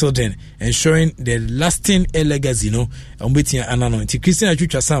children, ensuring the lasting legacy, you know. Christian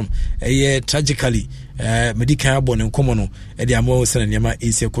Achu Sam tragically medical born in common the amount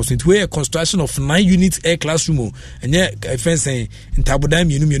is a construction of 9 units air classroom and yeah fence in Tabodam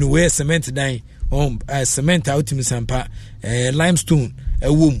you where cement dying cement out in Sampa limestone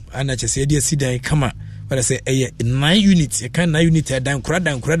a womb and I just said yes come on. But I say 9 units, a kind 9 units down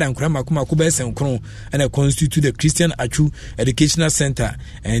makuma kubes and kron and I constitute the Christian Achu Educational Center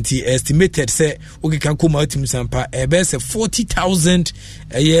and he estimated say okay can come out in Sampa a best 40,000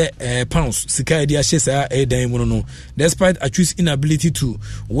 a year pounds sika idea shesa a day despite Achu's inability to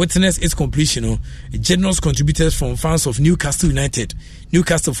witness its completion generous contributors from fans of Newcastle United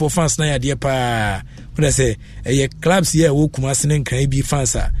Newcastle for fans na idea pa what I say a clubs here wo kumasinen kan bi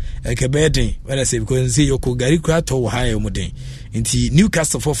fans a kebeden what I say because say yoko gari kra to high omuden inti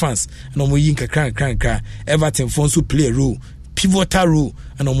Newcastle for fans na mo yin kakran Everton for so play a role pivotal role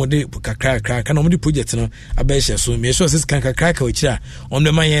and omode kakra kan omode project no abeshe so me sure says kan kakra ka ochira on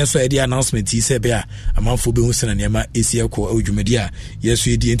the man so e dey announcement he say be a amanfo be hu sena niam esi ekọ adwumadi a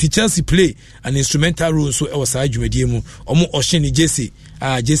yeso e dey inti Chelsea play an instrumental role so e was adwumadi mu omo ohye ni Jesse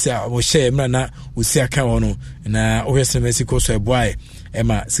o share mra na osi aka wono na ohwese Mexico so e boy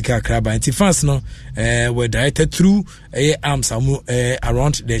Emma Sika Kraba and fans no were directed through arms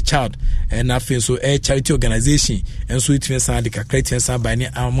around the child and I feel so a charity organization and so it means the kakra by ni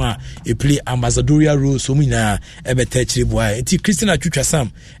ama e play ambassadorial role so mina ebe techri boy it Christian Achu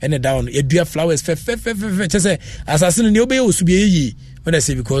Sam and down e dua flowers fe say assassin ni obe osu bi yi when I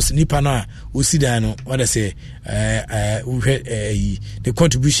say because nipa na osida no what I say the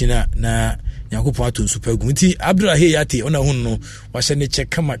contribution na Yakupo ato super gunti Abdullah Yate ona hunno wahye ne che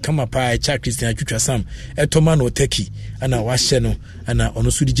kama pa cha Christian Achu Sam etoma no Turkey ana wahye no ana ono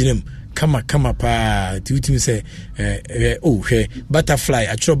so diginem kama pa ti say butterfly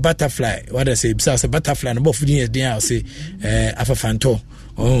atro butterfly what I say bisa say butterfly no bofu din den I say afafanto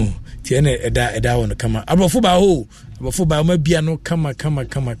ti ene eda won kama abofo ba ma bia no kama pa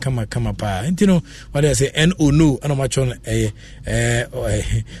ntino what I say no ana ma chon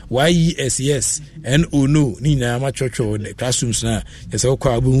yes no ni na ma chocho the classrooms na yes o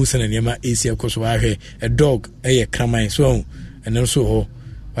kwa abu husa na niam AC akoso ahwe a dog kraman so and also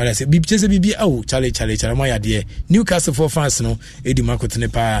what I say bibi chale ma yade Newcastle for fans no edi makotene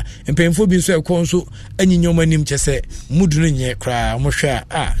pa empemfo bi so ekon so anyinyom anim chese mudu no nye kra mo hwe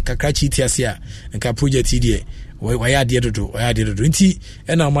kakra chi tiase a nka project die waya de dodo nti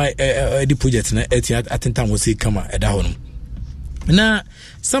na my the project na atentam wo say kama eda ho no na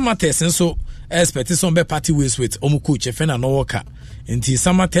summer test nso expect some be party ways with omu coach Fena no worker nti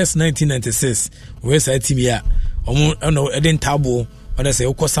summer test 1996 we say team ya omu no eden table what I say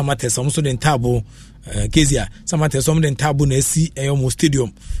okọ summer test omu so den table kezia summer test omu den table na esi omu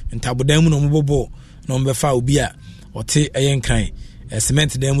stadium ntabo dan mu no bobo no be fa obi a ote eyenkan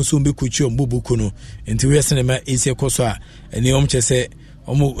cement dem so mbe kochi ombobuko no enti we sene ma esi ekoso a eni omchese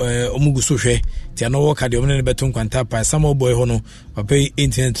omu guso hwe ti ano work de omne beton kwanta pa some boy ho no papa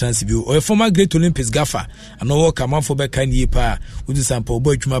internet transview o former great Olympics gaffer ano work amafo be kan yi pa udi sampa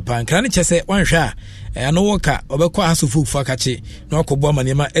obo adwuma pa nkra ne chese wanhwe a ano work obekọ asofo fu akache na akobo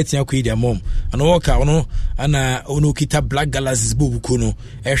amanema etia ko idi amom ano work ono ana ono kita black galaxies bobuko no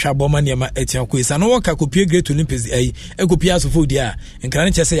ehwa bo manema etia ko isa ano work kopie great Olympics ekopie asofo di a nkra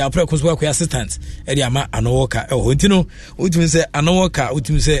ne chese ya pra ko so akọ assistant e di ama ano work ntino udum se ano work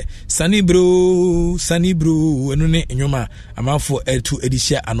udum se Sunny bro enu ne nyoma amanfo etu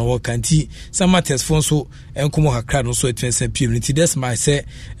edihia anowo kanti sama test phone so enkomo hakra no so etwense pm nti des my say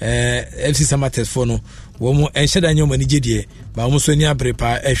FC sama test phone no wo mo enhye da nyoma ni gidie ba wo so ni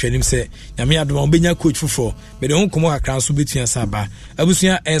abrepa ehwenim se nyame adoma obenya coach foforo me de honkomo kakra so betua saba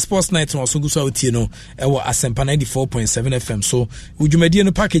abusua sports night no so guso atie no ewo Asempa 94.7 FM so udwumadie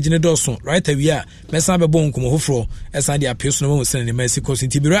no package ne doso right away a mesa be bon honkomo foforo esa de apeso no wo sene ne mesi kosi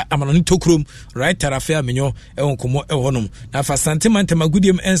tibira amano ni tokrom right tarafia menyo ewo honkomo ewo honom na fa santimantema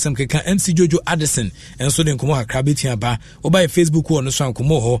gudiem ensem keka MC Jojo Addison enso de honkomo kakra betua ba oba Facebook wo no so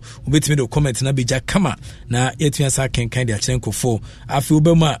honkomo ho obetimi de comment na beja kama na yetua sa kenkan de achenkofo afi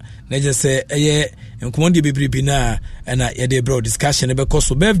obema na je se eye nkomondi bebribi na ye bro discussion be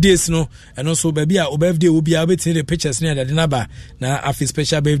koso birthdays no eno so ba bia o birthday wo bia betini de pictures na de naba na afi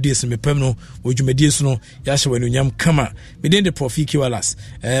special birthdays me pem no odwumadies no ya hye wanu nyam kama within the Profi Kiwalas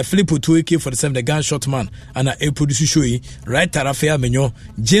Philip 2AK47 the gunshot man ana a produce show yi right tarafia menyo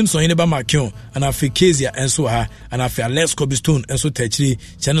James Onyeneba Makion ana afi Kezia enso ha ana afi Alex Cobstone enso tachiri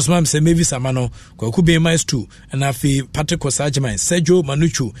channels mam se Mavis Amano kwaku be maestro ana afi Patrick Osajman Sergio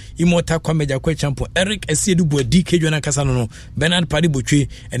Manuchu Imota Kwameja kwa champion Eric Esiedu Bodi Kejwana Kasano no Bernard Paddy Butwe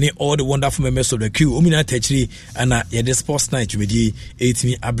and all the wonderful members of the queue Omina Techri ana the sports night with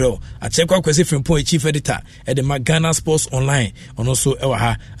 8 April achekwa kwese from point chief editor at the Magana Sports Online and also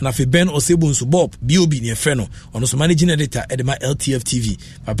ewa and afi Ben Osebunsu Bob BOB ne freno and also managing editor at the LTF TV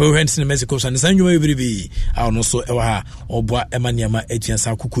Papa Henson Mexico and Sanjuma Bibi and also ewa obwa emaniama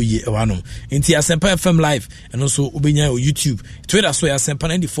etiansa kukuyi ewa no inti Asempa FM live and also ubenya YouTube Twitter so Asempa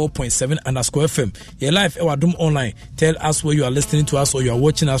 94.7_FM your live ewa dum online tell us where you are listening to us or you are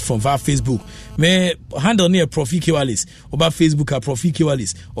watching us from via Facebook me handle near Profi Kiwalis oba Facebook a Profi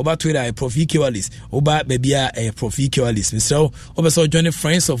Kiwalis oba Twitter a Profi Kiwalis oba bebia a Profi Kiwalis so oba so join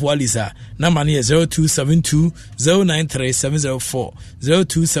friends of Walisa number near 0272 093704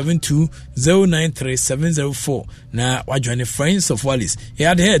 0272 093704 na wa join friends of Wallis he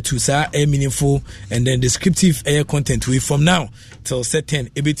had here to say a meaningful and then descriptive air content we from now till set 10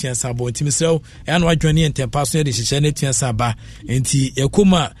 ebetian sabo ntimi so and wa join and personal decision etian saba enti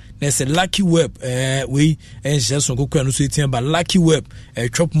yakoma there's a lucky web we just so go no so etian ba lucky web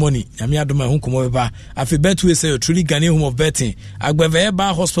chop money nyame adoma honkomo ba afi bet we say truly Ghanaian home of betting agbeve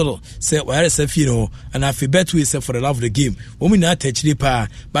ba hospital say where say fee no and afi bet we say for the love of the game women na techiri pa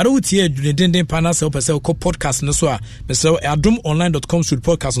but we tie den panel say person ko podcast no so a so adomonline.com should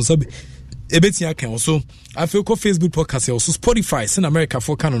podcast on sabi ebetia can also I feel ko Facebook podcast also Spotify in America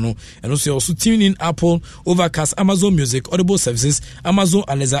for Canon and also tune in Apple, Overcast, Amazon Music, Audible Services, Amazon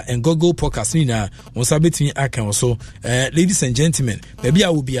Alexa and Google Podcast nina on sabeti I can also ladies and gentlemen maybe I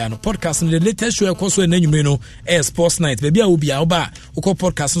will be on podcast in the latest show also and then you know sports night maybe I will be oba uko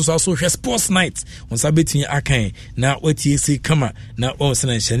podcast so also sports night on sabeti I can now what you see come now on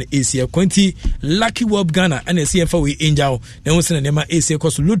senation AC Quanti Lucky Web Ghana and CFA we angel then we send them AC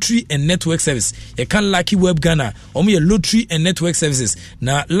cost lottery and network service you can Lucky Web Ghana omo lottery and network services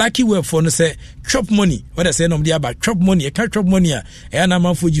na Lucky Web for no say chop money what I say no dey about chop money e can chop money e na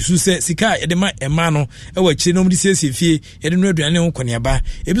man for jisu say sika e de ma e ma no e wa chi no dey say fie e de no aduane ho koniaba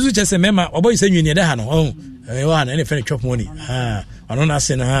e bi so che say mema oboy say nwini de ha no oh e wa na e fe chop money ono na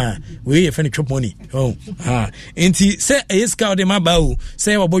say na we e fe chop money enti say e sika de ma ba o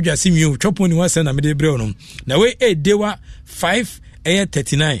say obodwa simi chop money wa say na me de bre no na we e dewa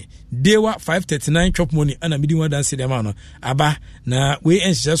 539 Dewa 539 chop money ana midi one dance dem ano aba na we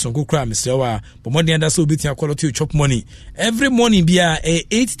enhye so kokura mesrewa but more than that so betia quality chop money every morning bia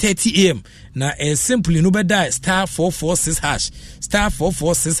 8:30 am na simply no be die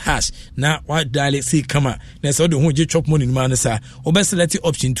 *446# na wa dial say kama na so de ho je chop money no man sa o select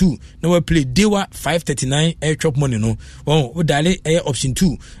option 2 na we play Dewa 539 chop money no o dial option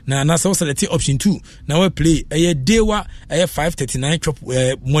 2 na so select option 2 na we play Dewa 539 chop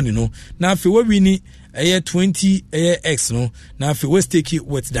money no na fe we wini 20 x no na fe we stake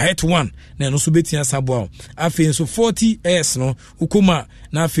with direct 1 na no so betia sabo afi so 40 s no ukuma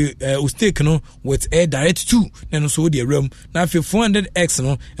na fe stake no with direct 2 na no so the ram na fe 400 x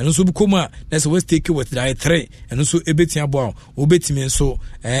no and no so ukuma na so we stake with direct 3 and no so ebetia bo obetimi so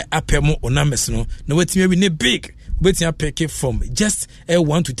apemo onames no na wetimi we ne big betia pick from just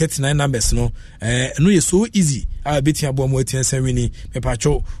 1 to 39 numbers no no is so easy betia bo mo etia say winning me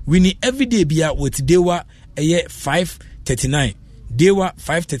pacho winning every day bia with Dewa 539 Dewa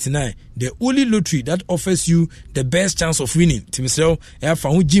 539 the only lottery that offers you the best chance of winning timsel fa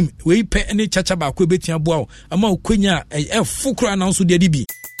ho gym we pay any chacha ba ko betia bo ama okwenya fukura na so de bi.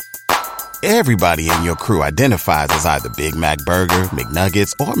 Everybody in your crew identifies as either Big Mac Burger,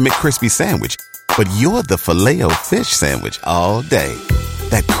 McNuggets, or McCrispy Sandwich. But you're the Filet-O-Fish Sandwich all day.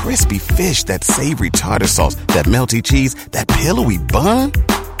 That crispy fish, that savory tartar sauce, that melty cheese, that pillowy bun.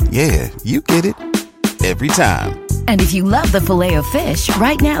 Yeah, you get it. every time. And if you love the Filet-O-Fish,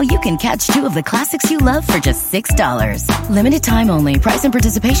 right now you can catch 2 of the classics you love for just $6. Limited time only. Price and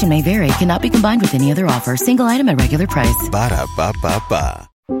participation may vary. Cannot be combined with any other offer. Single item at regular price. Ba-da-ba-ba-ba.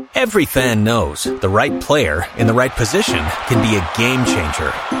 Every fan knows the right player in the right position can be a game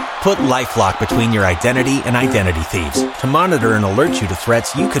changer. Put LifeLock between your identity and identity thieves to monitor and alert you to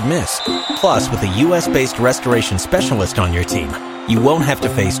threats you could miss. Plus, with a U.S.-based restoration specialist on your team, you won't have to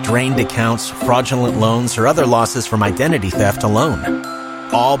face drained accounts, fraudulent loans, or other losses from identity theft alone.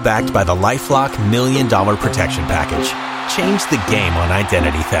 All backed by the LifeLock $1 Million Protection Package. Change the game on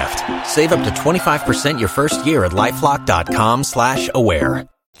identity theft. Save up to 25% your first year at LifeLock.com/aware.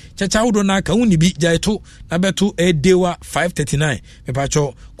 Chacha udo na ka uni bi jaito na beto dewa 539 me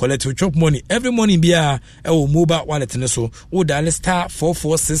pacho collect chop money every morning bia e wo mobile wallet ne so wo dial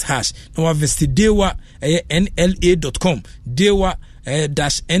 *446# na wa visit dewa nla.com dewa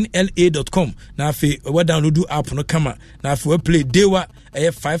 -nla.com na afi we download app no kama na afi we play dewa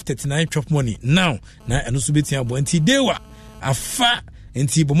 539 chop money now na eno so betia bo anti dewa afa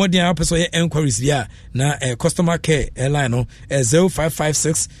Inti bomodian apeso ye enquiries dia na customer care airline no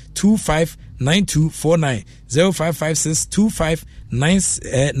 0556 259249 0556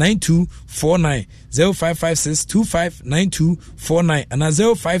 259249 0556 259249 and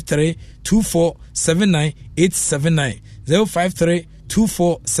 053 2479 053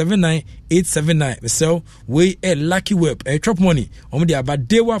 2479 so we a lucky web a chop money dia about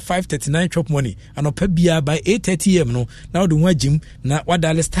dewa 539 chop money and opa bia by 8:30 am no now the one gym na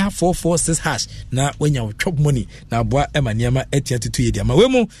wadale *446# na wenya chop money na boa emaniama etiatutu ye dia ma we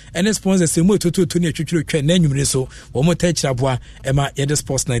mu any sponsor se mu to ne twetwere twa na nwumre so wo mo ta kira boa ema ye the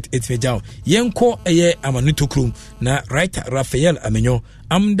sports night etmejaw yenko eye amanuto krum na right Raphael Amenyo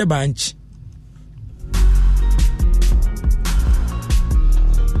am the bench.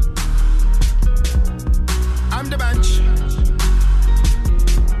 The bench.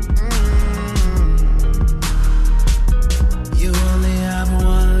 You only have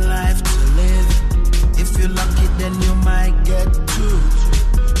one life to live. If you're lucky, then you might get 2.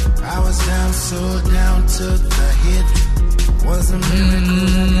 I was down, so down, took the hit. Was a miracle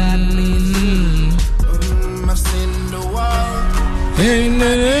that got me through. I've seen the world.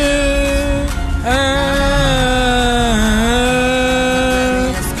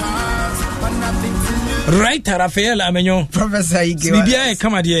 Right, Raphael Amenyo. Professor Ige. Bibia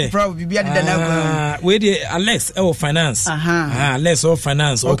come there. Prof Bibia did na we dey Alex or finance. Alex or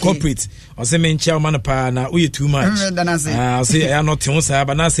finance or corporate. O say men chairman pa na we too much. Say I not won say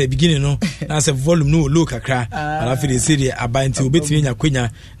but na say beginning no. Na say volume no low kakra. Ala fi dey say dey abanti obetimi nya kwenya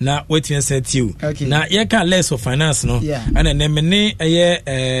na wetin set you. Na ye kan Alex or finance no. And then me ne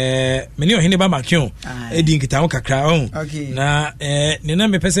me ne ohene ba makion. Edi nkita kakra on. Na ne na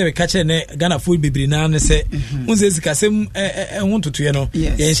me pese be catch ne Ghana food bibiri na say unse sikasem want to you know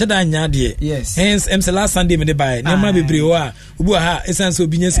ye sheda anya de hence the last Sunday me dey buy na ma bebre ho a obu ha essence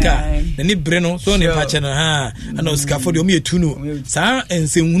obi nya sika na ni bre no so ne pa che no ha ana sika for de o me etu no sa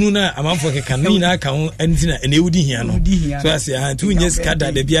ensenhunu na amanfo keka ni na aka ho antina ene ewudi hia no so ase ha tu nya sika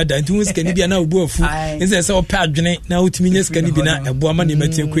da bia da tu sika ni bia na obu afu ense se o pa adwene na otimi nya sika ni bi na ebo ama ne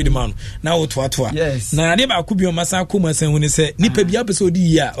matie kwedi ma no na wo toatoa na ade ba ko bi o masa akoma senhunu se nipa bia episode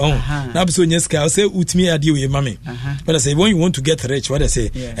yi a na episode nya sika o se utimi ade we mame but I say when you want to get rich what I say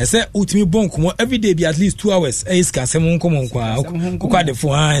I say utimi bon komo every day be at least 2 hours iska semu komo kwa kwa de fo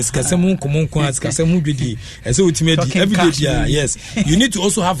iska semu komo kwa iska semu dwedi I say utimi every day yes you need to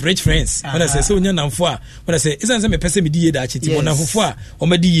also have rich friends what I say so nya namfo a what I say isan say me pese me die da chiti mo namfo a o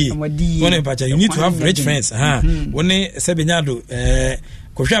ma die wona pacha you need to have rich friends wona se benyado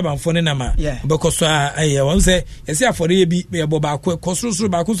kohwa abanfo ne nama bekoso aye won say yesi afore ye bi ye boba kosoro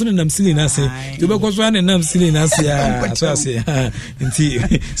ba kosoro nam sili na se to bekoso ne nam sili na se so ase nti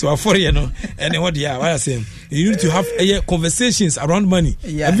so afore ye no and what ya what I say you need to have conversations around money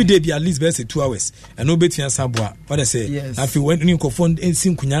every day be at least be say 2 hours and no betia saboa what I say afi when you confond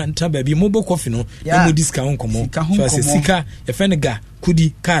ensin kunya nta ba bi mo bo coffee no e mo discount komo so ase sika ye fenega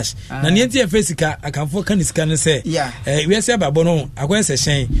kudi cash na nienti e fesika akanfo kanisika ne se we say babo no akwese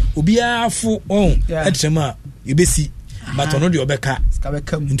hyen obi afo etrema yebesi but ono de obeka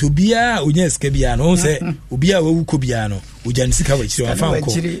nti obi a onya sika bia no se obi a wawu ko bia no ojan sika wa chiri afa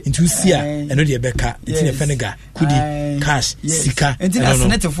nko nti usia eno de beka nti ne fenega kudi cash sika nti na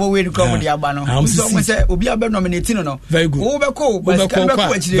senate for we come de aba no so mo se obi a be nominate no very good wo be ko very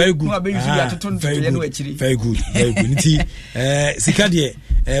good very good nti sika de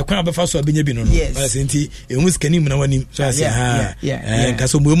kwan abefa so abenya bi no no say nti ehun skani mu na wani so ase nka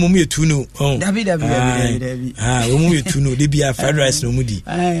so mu yetu no dabi wo mu yetu no de bia fried rice no mu di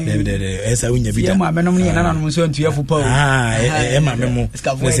dabi esa wonya bi da ma menom ne na no so ntu yafu pa ma memo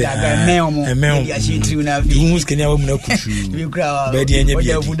say ya shi triu na vi ehun skani awu mu na kutu be de enya bi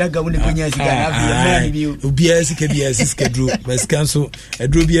ya bu daga woni konya sika na vi ya man bi obia sika bia sika dro bas kanso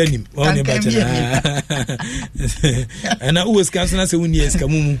edro bi anim woni ba chana ana uwe skanso na se woni eska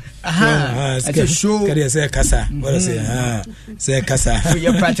mumu sika show kare se kasa wala se kasa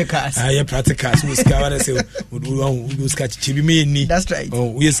your practicals your practicals we ska wala se we ska chibi me ni that's right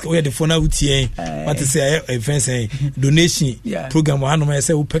we the phone out here what say e donation program wa no ma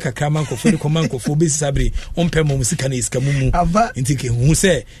se wo peka krama ko fo ko man ko fo be sabri on pe mo sika na eska mumu intike hu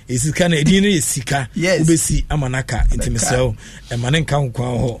se esika na edin na esika obesi amanaka intimesel e manen kan kwa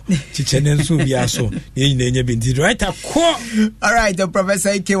ho chichene nso bia so yenye binti right akọ. All right, the Professor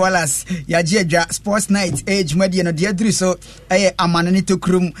Ike Wallace ya jedra sports night jumadi no de adru so amanane to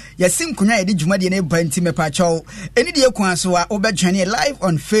krum ya sim kunya ya di jumadi na banti me pacho eni de kwan so a obedwane live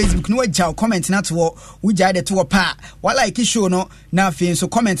on Facebook no agya comment na to wo gya de to pa wala like show no na afin so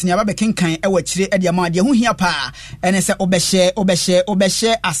comment ni aba kenkan e wa kire e de ma de ho hia pa ene se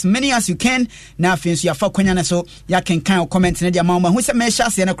obehye as many as you can na afin so ya fa kwanya na so ya kenkan comment na de ma hu se me sha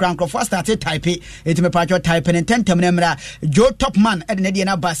se na kran crofo start type it me pacho type and tentem na mra Joe Topman e de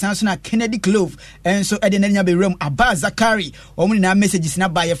na basan so na Kennedy Clove and so e de na be room Abba Zakari omu na messages na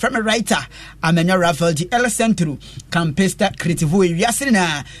ba ye from a writer amenya Rafael di El Centro Campesta Creative wiase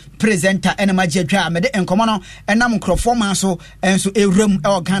na presenter enema jedwa me de enkomo no enam crofoma so enso ewram e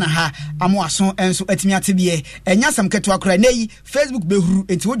ogana ha amoaso enso atimi atebie enya sam keto akora nei Facebook behuru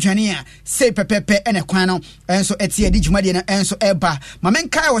enti wodwane a say pepepe ene kwan no enso etie di dwumade na enso eba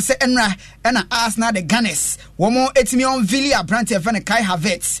mamenkai wo se enra ena Arsenal the Gunners womo etimi on Villa brand e fene Kai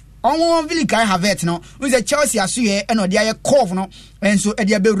Havertz on Villa Kai Havertz no we Chelsea asuye eno de aye cove no enso e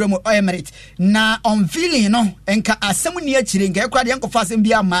de abewura mu Emirates na on Villa no enka asem ni akire nka ekwa de enkofa asem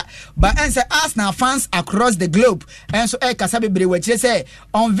bia ma ba ense Arsenal fans across the globe enso e kasa bebre wachire say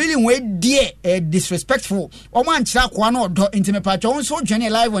on Villa we die disrespectful o man kira kwa no odo intime pacho onso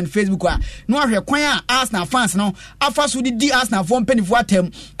dwane live on Facebook a no ahwe kwan a Arsenal fans no afa so di Arsenal fo mpanifo atem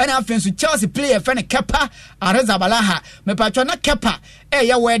ena afenso Chelsea player fene Kepa Arrizabalaga me pacho na Kepa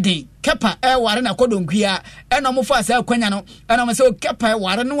ya wedding Kepa ware na kodonkia ena mo fa sa kwanya no ena mo se Kepa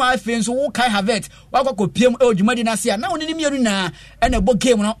ware no afi nso wo Kai Havertz wakokopiem odwumadi na sia na woni ni mienu na ena bo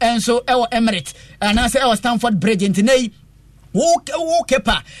game no enso ewo Emirates na se ewo Stamford Bridge ntinei wo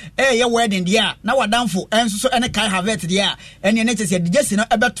Kepa ya wedding dia na wadanfo enso so ene Kai Havertz dia ene ne chese digesi no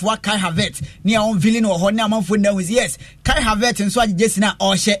ebetoa Kai Havertz ni a on Villa no ho ne amanfo na yes Kai Havertz enso agigesi na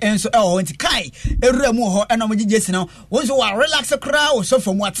ohye enso ho nti Kai ewura mu ho ena mo gigesi no wonso wa relax kra wo so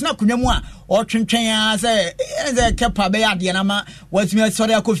fom atena kunwa mu a o twentwen a se Kepa be ya de na ma watumi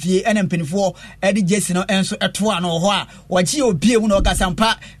asori akofie ene mpenifo edi gesi no enso etoa no ho a wachi obie mu no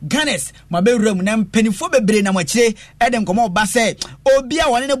kasampa Gunners mabewura mu na mpenifo bebre na mwachire edem komo say obia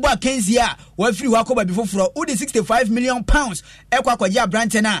wone ne bo akenzi a wafiri wakoba bifoforo udi 65 million pounds ekwa kwaja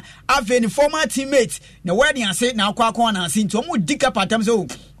branch na afi ni former teammate na wedding ase na akwa na ase nti omu dika patam so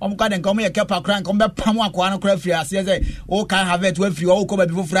omu ka den komo ye Kepa kran komo be pam akwa no kra firi ase say o Kai Havertz wafiri wakoba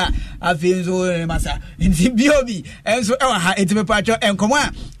bifoforo afi nzo masa nti biobi enso ewa ha etime pacho enkomo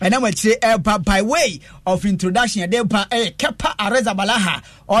a ena machire eba by way of introduction de pa Kepa Arrizabalaga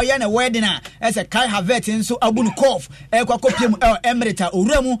oya na wedding a ese Kai Havertz nso abunu kof ekwa kopiem Emirates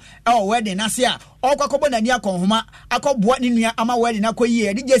owuramu wedding na sia okwakobo na ni akonhoma akobua ni nua ama wedding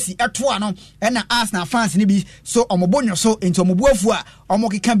akoyie de jesi etoa no na Arsenal fans ni bi so omobonyo so enti omobuafu a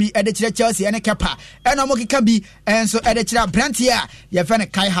omokeka bi ede kire Chelsea ene Kepa ena omokeka bi enso ede kire Brantia ye fe ne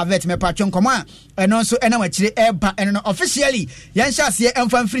Kai Havertz me patwe nkoma eno nso ena wakire eba eno officially yan shase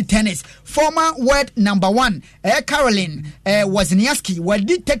emfan free tennis former world number 1 Caroline Wozniacki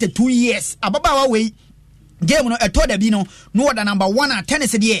wadi 32 years ababawa we game no eto da bi no wada number 1 at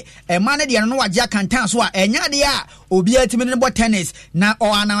tennis de man de no wagya kantan so a enya de a obi atimi ne bo tennis na o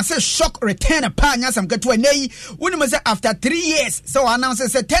announce shock return pa nya sam keto nei woni mo say after 3 years so announce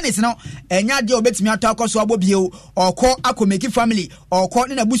say tennis no enya de obetimi ato akoso abobie okọ akomeki family okọ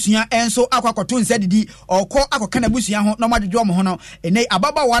ne na busua enso akwakoto nsa didi okọ akoka na busua ho no madwodwo mo ho no nei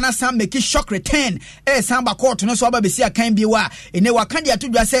ababa wana sam make shock return samba court no so aba besi akan bi wa nei wakan de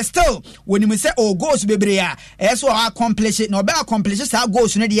atodwa say still woni mo say o goals bebre ya so accomplish it no be accomplish sa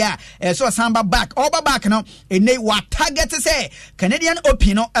goals no dia so samba back oba back no nei wa target say Canadian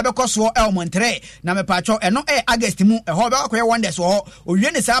Open no ebekɔ so El Monterrey na me pacho eno August mu ho be akɔyɛ wonders ho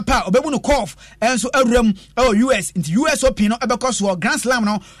owie ne sa pa obebu no golf enso awuram US into US Open no ebekɔ so Grand Slam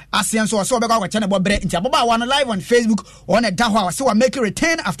no asian so obekɔ akɔkyɛ ne bɔbrɛ nti ababa wa no live on Facebook on a daho a so make a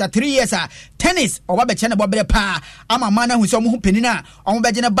return after 3 years tennis oba be kyɛ ne bɔbrɛ pa ama man na hu so mo ho penina ɔmo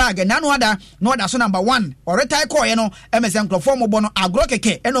be gye ne bag na no ada so number 1 or retire call you know MSN Crawford mo bono agro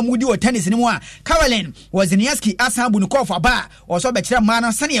keke eno mudi o tennis ni mu a Caroline Wozniacki asan bu no call for bar or so be kyerɛ man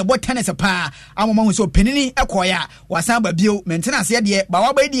na sane e bo tennis pa amoma hu so penini ekoya wasan ba bio maintenance ye de ba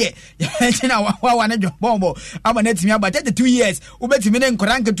wa ba de kyena wa na dwo bombo ama na timi aba 32 years ubetimi ne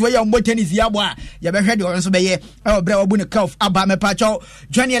nkoranke to ya mbo tennis ya bo a ye be hwɛ de on so be ye e bra wa bu ne calf aba me pa cho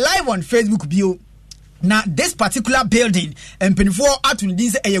join live on Facebook bio. Now, this particular building, and Penfo Atun,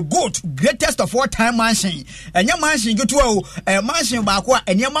 this a good, greatest of all time mansion. And your mansion go to a mansion bakwa,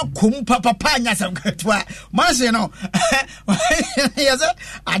 and your kum papa panya some mansion. No, yes,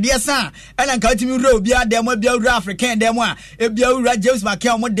 dear son, and I'm cutting you road, be a demo, be a African demo, a be a James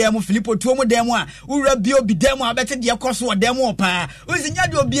Macamo demo, Filippo Tuomo demo, Ura Bio be demo, I better dear Coswo demo pa, who is in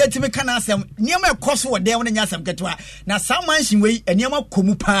your beer to make canasam, near my Coswo demo and Yasam Katwa. Now, some mansion way, and your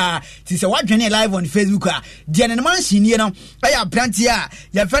kumupa, tis a what live on Facebook. Diana Mansion, you know, I have Brantia,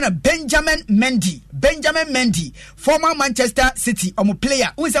 your friend Benjamin Mendy, former Manchester City,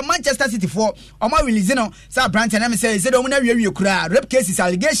 player who is a Manchester City for my release, you know, Sir Branton, and says, I don't know you cry, rape cases,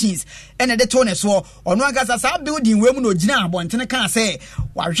 allegations, and the tone as well, on one gas as our building, women or Gina, one can say,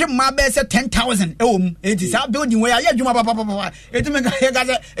 well, my best at 10,000, it is our building where I do my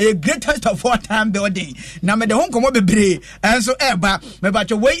it a greatest of all time building. Now, the home come over brave, and so, but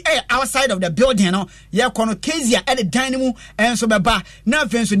your way outside of the building, you know. Ya kono kezia at the dynamo and so baba na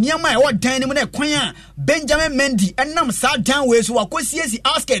fenso niama e dynamo na kwan Benjamin Mendy and nam sat down way so akosie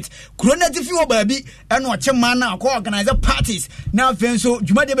asket chronative fi obabi and wache man na ko organize parties na fenso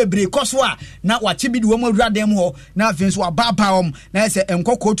dwumade bebre koswa na wache bi de wo mawura dem ho na fenso ababa na se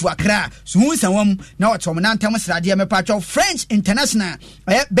enkoko to akra so hu sanwam na watom na ntam srade me patcho French international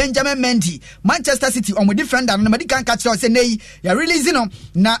Benjamin Mendy Manchester City omo different na medical catch say nei ya release no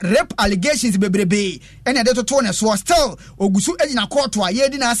na rape allegations bebrebe and the to so still ogusu ejina court wa ye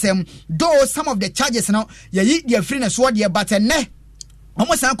di na asem though some of the charges no ye dey free na so dey but ne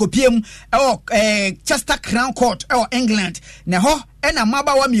almost an kopiem Chester Crown Court England na ho ena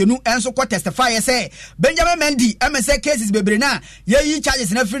mabawa mienu enso ko testify say Benjamin Mendy MSA cases bebre na ye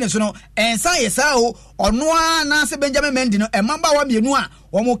charges na free na so no ensa yesa o ono na se Benjamin Mendy no mabawa mienu a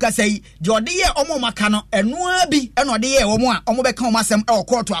omo kasai jode ye omo maka no eno abi eno de ye omo a omo beka omo asem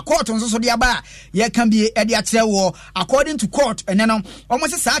court nso so de aba ye kan bi e de akere wo according to court ene no omo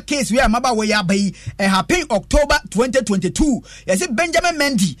se sa case we mabawa ye abai happen October 2022 ye say Benjamin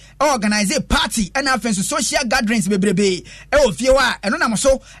Mendy organize a party and have social gatherings bebrebe ofie wa eno na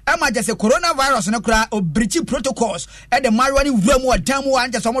so ma just coronavirus no kra obreach protocols the marijuana wuramu adamu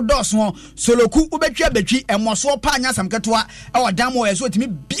anja so mo doso soloku ubetwa betwi emoso pa anya samketoa adamu ye so timi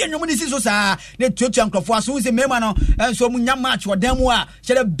bia nwomu ni so saa ne tuatu ankrofo aso se mema no so mu nya match adamu a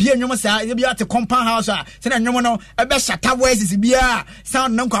chere bia nwomu saa e bia te compound house a se na nwomu no e be shata voices bia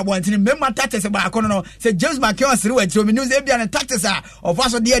sound no kwa bontini mema tactics ba akono no se James McKeown sire wa tiro me news e bia ne tactics a of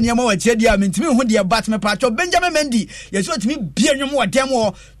aso de niam wa chie dia mentimi hu de bat me pacho Benjamin Mendy ye so timi bia nwomu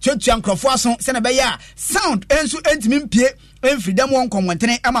wademo tuatu ankrofo aso se na be ya sound enso entimi mpie freedom won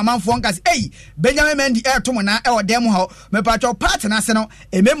konwentene ama manfo nkas Benjamin Mendy to na dem ho me pacho part na se no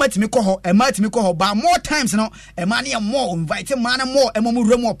emema timi ko ho timi ko ho ba more times no ema ne more invite man more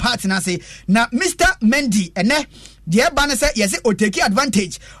emomuremo part na se na Mr Mendy ene the ban say yes o take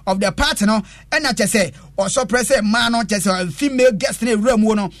advantage of the part no and na say or so press man no just female guest na room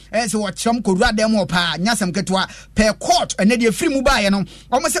no so what cham ko rua dem pa nyasam ketwa per court and the free mu ba no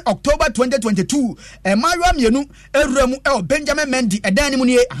almost October 2022 marwa mienu room Benjamin Mendy edan mu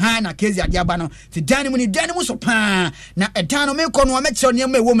ni ha na case ade no ti dan mu so pa na edan no me ko no me che ne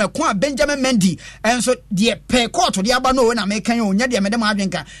me wo me ko Benjamin Mendy enso the per court de aba no na me kan yo nya de me dem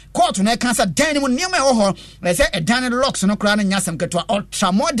adwenka court no e kan sa dan mu ne me ho le say edan locks no kra na nyasam ketwa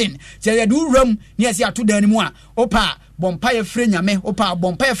ultra modern je do room ne asi ato dan mu a opa bompa ye frɛ nyame opa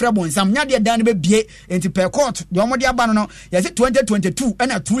bompa ye frɛ bonsam nya de dan be bie enti per court de omo de aba no ye 2022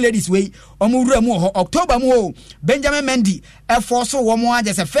 and two ladies way omo wura mu ho October mu Benjamin Mendy force wo mo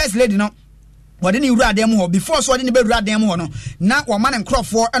age se first lady no wade ni wura dem ho before so wade ni be wura dem ho no na wo man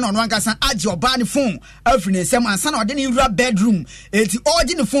nkrofo e no no ankasa age oba ni phone afri ne sem ansa na wade ni wura bedroom enti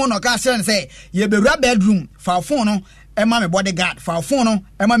oji ni phone no ka share say ye be wura bedroom fa phone no Emma me bodyguard for phone no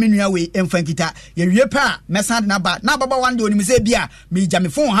Emma me nua we emfa nkita ye wie pa mesa na baba one day oni me say bia me ja me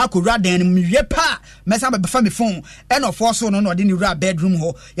phone ha ko ra dan me wie pa mesa be fa me phone and of force no no de ni ra bedroom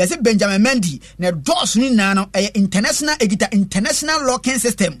ho ye say Benjamin Mendy na doors ni na no international egita international locking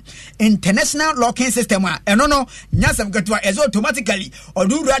system a eno no nyasam katwa ezo automatically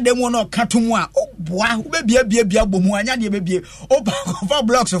odu ra dem no katomu a oboa obebia bomu anya de bebie oba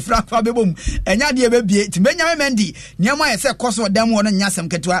blocks of fra bebom enya de bebie ti Benjamin Mendy niam aye se koso dem no nyasam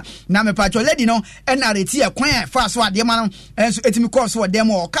katwa na me pacho lady no enareti e kwan fa so ade ma no enso etimi koso dem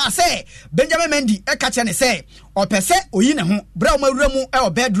o ka se Benjamin Mendy e ka che ne se opese oyi ne ho bra o mawura mu e o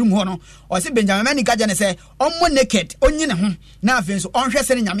bedroom ho no o se Benjamin Mendy ka je ne se ommo naked onyi ne ho na afenso onhwe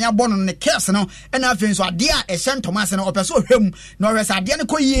se ne nyame abo no ne case no e na afenso ade a e shen Thomas no opese ohwem no resa ade ne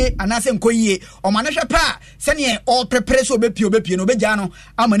koyie anase nkoyie o ma ne hwe pa se ne o prepare so obepie no obegya no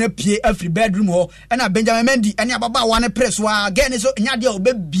ama na pie afri bedroom ho e na Benjamin Mendy ene ababa wa ne press wa again so nya de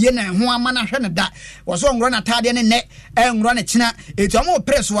obebie na ho ama na hwe ne da wo so ngro na tade ne ne ngro ne china etu ama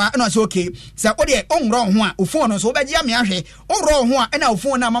press wa na so okay se o de ngro ho a ofo no so obegya me ahwe o ro ho a e na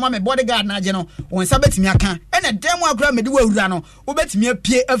ofo na mama me bodyguard na je no won sa betimi aka e na dem akura me de wawura no obetimi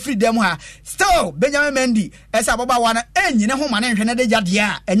apie afri dem ha still Benjamin Mendy esa baba wa na enyine ho ma ne hwe ne de gya de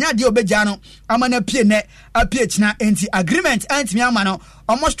a enya de obegya no ama na pie ne apie china enti agreement antimi ama no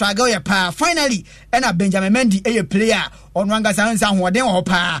almost struggle ya pa finally ena Benjamin Mendy a player ono anga sansa hoden ho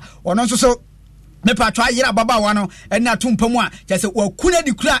pa ono so me pa try yira baba wa no ena tumpamu a je se wakuna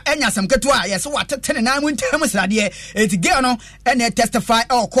di kura enya samketo a ye se watetene na mu ntam srade eti girl no ena testify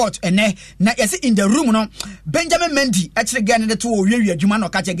all court ene na ye se in the room no Benjamin Mendy a kire girl ne to wiwi adwuma no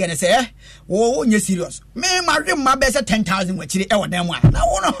ka che girl ne se wo nye serious me ma hwe ma be se 10,000 wa kire e wodam a na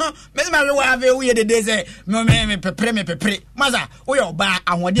wo no me se ma hwe wa ave wo ye de se me pepre maza wo yo ba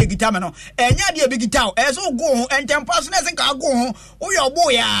ahode gita me no enya de bi gita o e so go ho entempa so na se ka go ho wo yo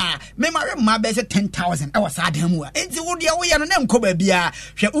bo ya me ma hwe ma be se 10,000 I was Adamu. Enti wo dia wo ya no nem ko ba bia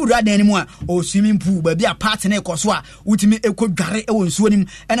hwe ura dan mu a o swimming pool ba bia part na ekoso a wutimi ekodware e wo nsuo nim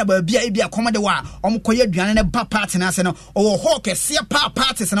e na ba bia e bia komode wa omkoye aduane ne ba part na se no o ho kese pa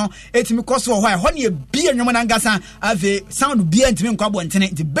parties no etimi koso ho a ho ne bia nwom na ngasa ave sound bia ntimi nkwa bontene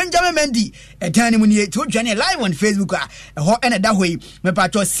enti Benjamin Mendy edan mu ne ti odwane live on Facebook a ho ene da hoi me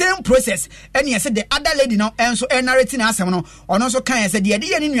pato same process ene yese the other lady no enso narrate na asem no ono so kan yese de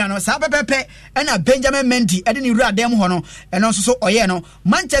ye ni nua no sa pepepe ena Benjamin Mendy ede ni wura dem ho no eno so oye no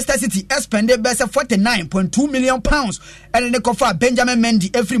Manchester City expended best 49.2 million pounds ede ne kofa Benjamin Mendy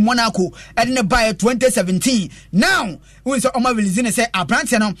every Monaco ede ne buy 2017 now we say oma release ne say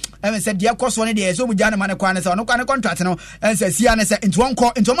abrante no e say de koso ne de so bu jana mane kwa ne say no kwa ne contract no e say sia ne say into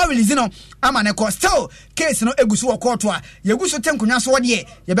oma release no ama ne ko still case no egusu wo court a yegusu tenkonya so de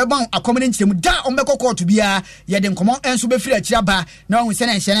ye be ban akomene nchemu da ombeko court bia ye de nkomo enso be firi akira ba na hu se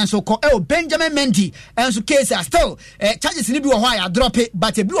ne nhye ne so ko Benjamin Mendy enso case are still charges ni bi wo ho a ya drop it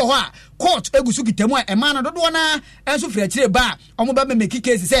but e bi wo ho a court egusu kitemu a ema na dodo na enso firi akire ba omo ba make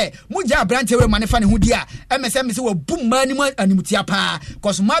case say muja abrante we manefa ne hudi a emese me se wo bum mani mu animtia pa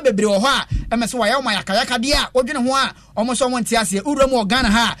cause ma bebre wo ho a emese wa ya ma yakayaka de a odwene ho a omo so won tiase uramu organ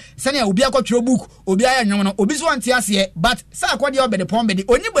ha sane a obi akotwere book obi aya nwom no obi so won tiase but sa akwade obede pombede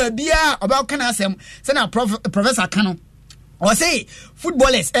oni ba bia oba kana asem sane professor kano o say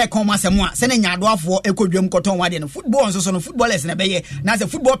footballers come asem a sane nyadoafo ekodwam koton wade no football nso so no footballers na beye na say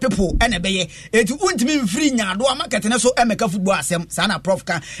football people na beye eti untimi mfiri nyado market ne so emeka football asem sana prof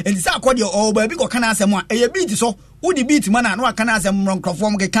kan enti sa akwade o ba bi ko kana asem a eye beat so udi beat mana no aka na asem ronkrofo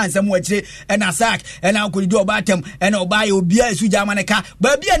mke kan asem wachire na sack na akodi obatem na obaye obia esuja maneka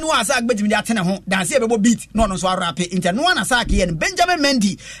ba bia no asak betimi de atene ho danse bebo beat no no so arape inter no na sack ye Benjamin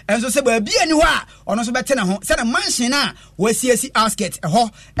Mendy enso se ba bia ni ho a ono so betene ho se na mansion na wasiesi asket ho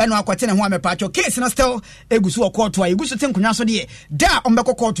no akwatene ho amepacho case no still egusu okoto a egusu tenkonya so de da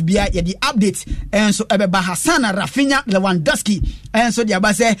ombeko court bia ye di update enso ebeba Hassan Rafinha Lewandowski enso de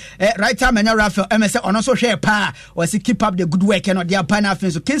abase right time na Rafael emse ono so hwe pa was keep up the good work and their panel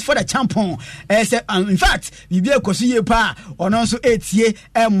so case for the champion in fact bibia koso ye pa ono so etie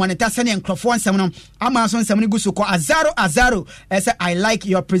monitor sene nkrofo nsem no amaso nsem ne guso ko azaro say I like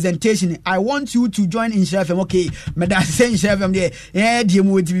your presentation, I want you to join in FM. Okay me da say FM there die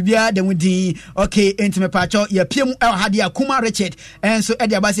mu bibia de mu din okay entime pacho ye piem hade Kuma Richard and so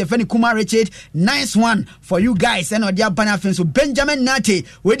edia base fani Kuma Richard nice one for you guys and their panel so Benjamin Nate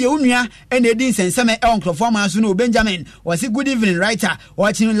we de unua and edin senseme nkrofo amaso no Benjamin was a good evening writer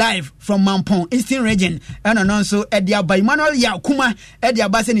watching live from Mampong Eastern region and also Edia by Emmanuel Yakuma Edia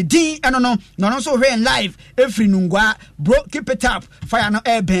Baseni Dean and also here live every Nungwa bro keep it up fire no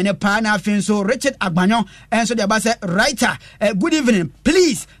air bene pana so Richard Agbanyo and so the Abasa writer good evening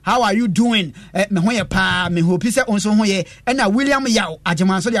please how are you doing me hoye pa me hope say onso hoye and William Yao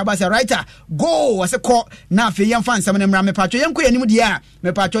Ajaman so the Abasa writer go was a call na fe yam fan sam na me patcho yanko yanim dia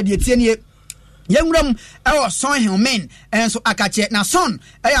me patcho de tie nie Yangram our son him men and so akache na son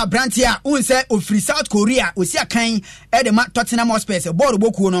aya brantia unse ofri South Korea osi akan e de ma Tottenham Hotspur ball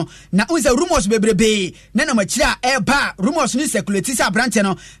boku no na unse rumors bebrebe na na machira e ba rumors ni circulate sa brantia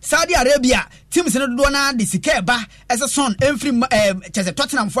no Saudi Arabia teams no do na de sika ba as a son every chese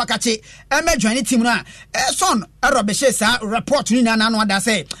Tottenham fo akache e me join team no son arobeshe sa report ni na no da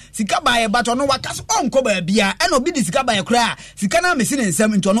say sika ba e ba to no wakas onko ba bia e no bi de sika ba e kra sika na mesi ne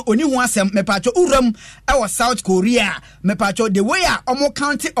nsem nto no oni hu asem me pacho uram our South Korea me pacho the way omo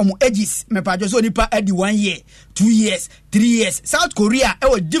county omo ages me pacho so nipa edi 1 year 2 years 3 years South Korea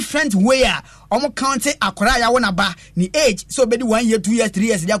a different way omo county akora ya wona ba ni age so be di 1 year 2 years 3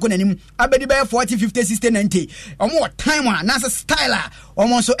 years dia konanim abedi be 40 50 60 90 omo time one na style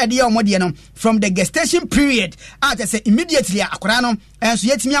omo so edi omo de no from the gestation period at say immediately akora no enso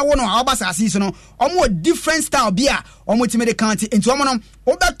yetimi awo no obasa asisi no omo different style bia omo timi de county into omo no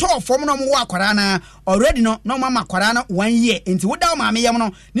obeto form no omo akora na already no mama akora na 1 year into woda ma me yam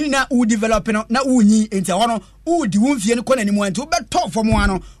no ni na u develop no na unyi into wono u di wonfie no kona ni mu anti obeto form one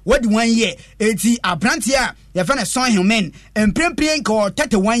no wadi 1 year enti abrantia ya fa na son him men emprempren ko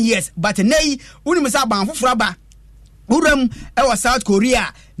 31 years but nay uni misa ban foforo ba uram e South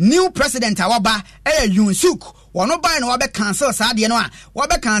Korea new president awaba Yoon Suk wono buy no be cancel sa de no a wo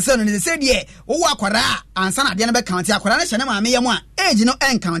be cancel no say de wo akwara ansa na de no be cancel akwara na hye ma me yam a age no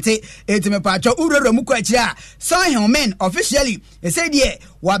encount etime pacho uroro mu kwa kira son him men officially say de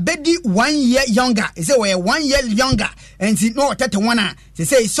wa bedi 1 year younger say we 1 year younger and no 31 a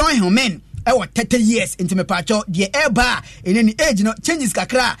say son him men ewo 30 years into me pacho the eba in any age no changes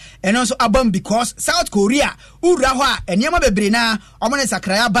kakra and also abam because South Korea ura ho a enema bebre na omo ne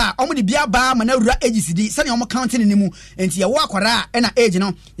sakra ya ba omo de bia ba ma na ura age sidi sane omo counting ni mu enti ye wo akwara e na age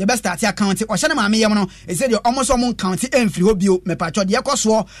no ye be start account o hye na ma me yem no e say de omo so omo count enfri ho bio me pacho de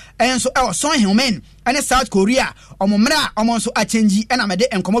ekoso enso ewo son human ene South Korea omo mra omo so a change e na me de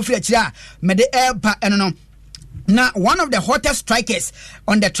enkomo firi akira me de eba eno no. Now, one of the hottest strikers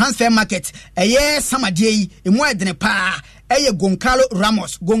on the transfer market, Samadie, Imwadene Pa, Goncalo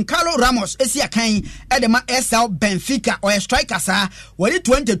Ramos, Esia Kain, Edema SL Benfica, or a striker, sir, well,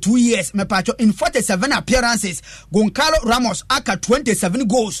 22 years, me pacho, in 47 appearances, Goncalo Ramos, aka 27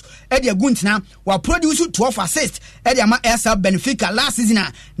 goals, Edia Guntna, while producing 12 assists, Edema SL Benfica last season,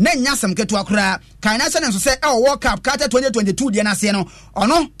 Nenya Sam Ketuakura, Kainasan and say, World Cup, Carter 2022, Diana Sieno, or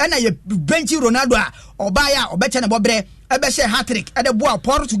no, and I benchy Ronaldo, or Baya, or Betcha Bobre. Ebeshe hat-trick ede boa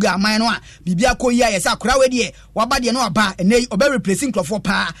Portugal man no a bibia ko ya yesa akora wedie wabade no aba enei obe replacing Crawford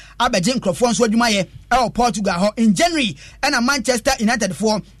pa abeje Crawford so adwuma ye Portugal ho in January and a Manchester United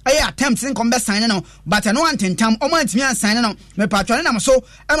for attempts in combat sign no but no antentam o man timi sign no me patron na so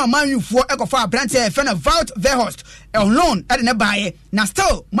e ma Man U for ekofa branch e fe na Wout Weghorst on loan ede ne bae na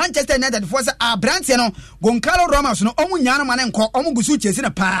still Manchester United for say branch no Goncalo Ramos no omu nya no man nko omu gusu chesi na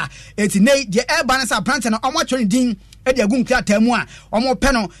pa eti nei de e ba na sa branch no omu atwene din Edia Gunkra temu a omo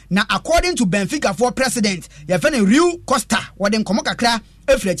peno na according to Benfica for president ya fe na Rui Costa wode nkomo kakra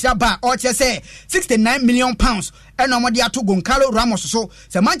efrechira ba o che say 69 million pounds eno mo de ato Goncalo Ramos so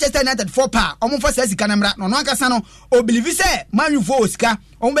se Manchester United for pa omo for say sika na mra no akasa no o believe say Man U for osika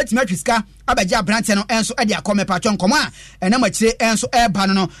omo betima twiska abaja branch no enso e de akome pacho nkomo a ena machire enso e ba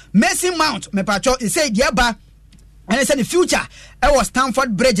no Mason Mount me pacho e say de ba and I said the future it was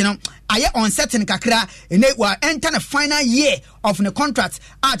Stamford Bridge you know aye uncertain kakra and they were enter the final year of the contract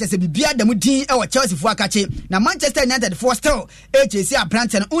at as a bibia da mudin e Chelsea for akache na Manchester United for still HC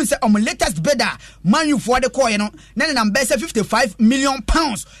branch and unse on latest bidder Man U for the coin no na na mbese 55 million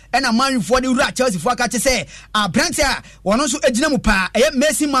pounds and a Man U for the Chelsea for akache say a branch a wono so agina mu pa aye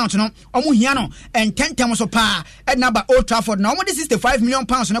Mason Mount no omo hia no and 10 times so pa and number Old Trafford na omo 65 million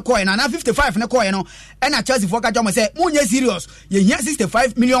pounds no coin na 55 no coin no and a Chelsea for akache say munye serious ye hia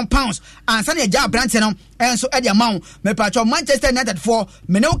 65 million pounds and sane ja branch no enso e de amount me patcho Manchester United for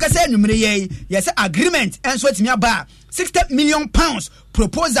me ne ukase numere ye yes agreement enso etimi aba £60 million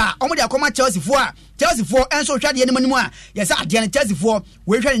proposal omo de akoma Chelsea for enso hwade ye nimu a yes ade ne Chelsea for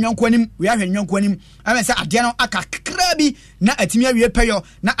we hwade nyonko anim we ahwade nyonko anim ame say ade no akakra bi na atimi awie peyo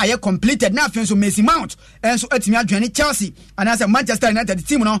na aye completed na afenso Mason Mount enso atimi adwane Chelsea and as Manchester United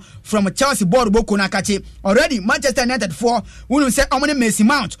team no from Chelsea board boko na kache already Manchester United for we say omo ne Mason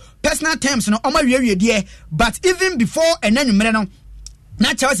Mount personal terms no omo wie de but even before enanumere no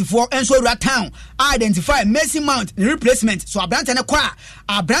na Chelsea for enso ura town identify Mason Mount the replacement so abrante ne kwa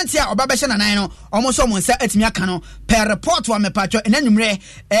abrante a obabehye nanan no almost someone say etimi aka no per report wa mepacho enanumre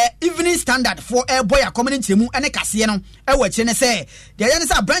evening standard for boy akomene nchemu ene kase no e wachi ne say de ya ne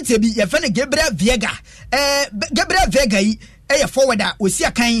say abrante bi ye fe ne Gabriel Vega yi a forwarder osi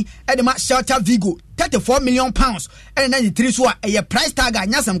akan e ma Celta Vigo £34 million and 93 so a price tag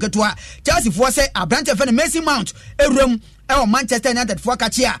anyasam ketua Chelsea for say abrante fe ne Mason Mount ewram Manchester United for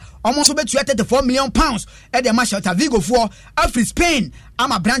Kachia almost bet £34 million at the match at Vigo for Afri Spain.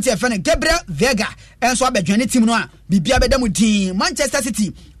 I'm a branch of Gabriel Vega and so I bet joining team no Bibia Bedamu team Manchester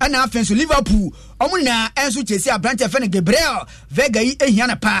City and now to Liverpool. Omuna and so Chelsea a branch of Gabriel Vega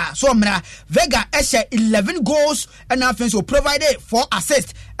Hiana pa so Vega Esha 11 goals and now so provided 4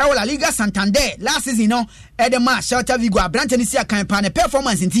 assists. La Liga Santander last season no at the match Celta Vigo a branch and see campaign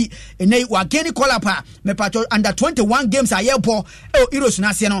performance in tea and they were gaining call up me patro under 21 games a year po Euros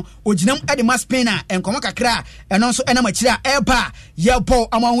Nacional Ojinam Edema Spaina and Komakakra and also Enamachira Elpa Yelpo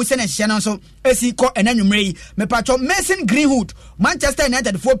among Wissen and Shannon so Esiko and Enumre me patro Mason Greenwood Manchester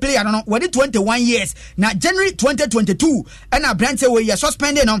United 4 player no what 21 years now January 2022 and a branch away you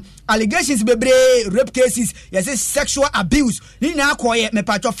suspended on allegations bebre rape cases yes sexual abuse ni na akoye me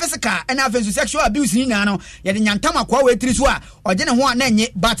patro physical and offensive sexual abuse ni na no ye de nyantama kwa we tiri so a oje ne ho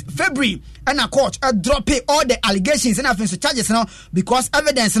ananye but February and a court drop all the allegations and offensive charges no because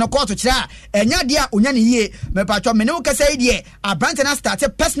evidence no court kira enya dia onya ne ye me patro me ne wo kasa die a branch na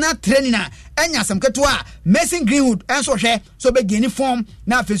start personal training na enya sam keto a Mason Greenwood enso hwe so be gini form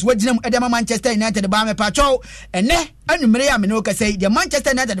na offensive wajinam edema Manchester United ba me patro ene anumere ya me ne wo kasa die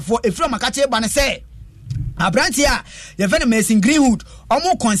Manchester United for efro makache ba ne say Abrantia, the very Mason Greenwood,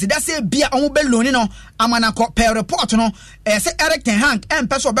 almost consider say beer on Belloni no, Amanako per report no, say Eric Ten Hag and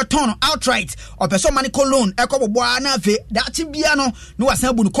Peso Beton outright or Peso Manico loan, Echo Buana ve that Tibiano, no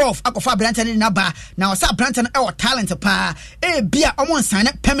Asabunkoff, Akofa Branton in Naba, now Sab Branton our talent pa, beer almost sign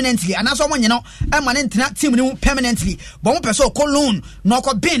up permanently, and as someone you know, I'm an internet team permanently, but Peso Cologne, no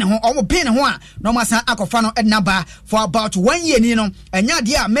co bin or bin one, no Massa Akofano at Naba for about 1 year, you know, and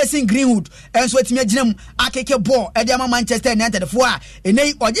Yadia Mason Greenwood, and so it's me Akeke ball at the Manchester United for and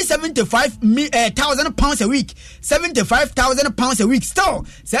they or just £75,000 a week, £75,000 a week. Still,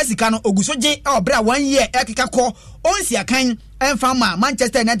 says he can Ogusoje or bra 1 year Akeka call onsia kan and from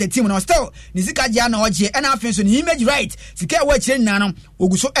Manchester United team no still Nisika Jana Oje and offensive image right. Sika watch nano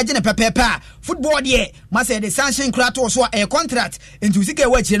Oguso Ejene Pepe football there must say the sanction krato so a contract into Sika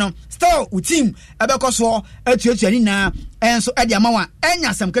watch no still with team Ebeko so etuani na and so Eddie Amawa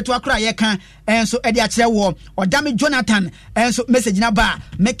enya sam keto akra ye kan and so Eddie Achre wo or Dami Jonathan and so message na ba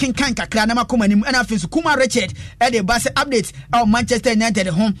making kan kakra na makoma nim and offensive Kuma Richard Eddie Basse update of Manchester United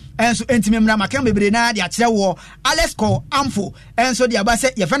home and so entimemra makam bebre na de Achre wo Alex Ko Amfo and so the abase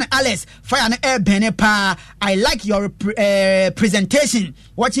your friend Alex fire na air bene pa I like your presentation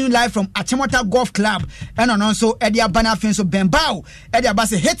watching live from Achimota Golf Club and also Eddie Abana Fenso Bembao Eddie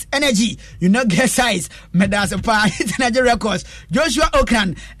Abase hit energy you know get size medas pa hit energy records Joshua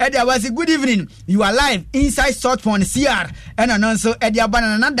Okran Eddie Abase good evening you are live inside South Pond CR and also Eddie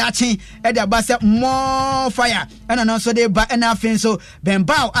Abana na dachi Eddie Abase more fire and also they ba and Fenso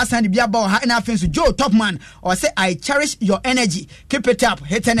Bembao asan bia ba ha and Fenso Joe Topman or say I cherish your energy. Keep it up.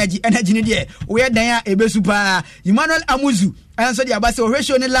 Hit energy ni there. We are there ebesupa. Emmanuel Amuzu. And so the abase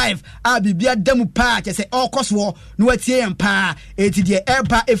ratio in life. Bibia demu pa. Say all cost war. No ATM pa. ATD air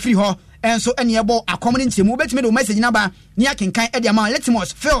pa free ho. And so any abo a common team. We bet me the message number. Nia can kind Eddie Amount. Let's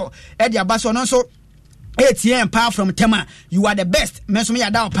most fill Eddie Abaso and also ATM power from Tema. You are the best. Mention me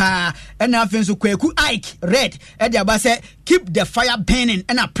a down pa. And now Fenso Kweku Ike Red. Eddie Abase keep the fire burning.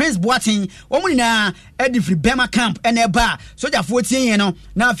 And a Prince Boating. Omuna Eddie Free Bema camp and a bar. So that 14 you know.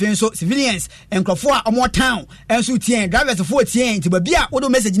 Now Fenso civilians and Krofua or more town. And so tien drivers of 14 to Babia. Odo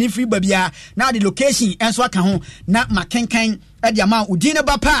message ni free Babia. Now the location and so I can home. Not Makenkan. edi ama udin ne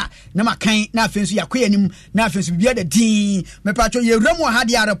bapa na makan na afenso yakoye nim na afenso bibia da din me pacho yewramu ha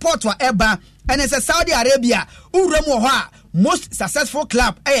dia report wa eba ene se Saudi Arabia uwramu ho a most successful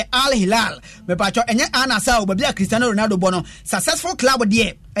club Al Hilal me pacho enye anasa obabia Cristiano Ronaldo bono successful club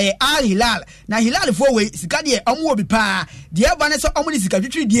de Al Hilal na Hilal fo we sika de omo obi pa de eba ne so omo ni sika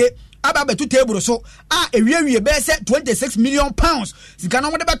twitwi die aba betu table so ewie be se 26 million pounds sika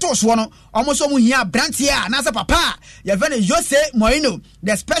no mo de beto so no omo so mo hia brantia na se papa ye vene Jose Mourinho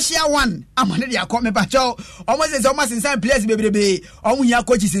the special one amane de akọ me pacho omo se omo sensan players bebrebe omo hia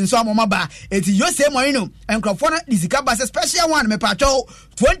coaches nso omo ba eti Jose Mourinho enkrofo na di sika ba se special one me pacho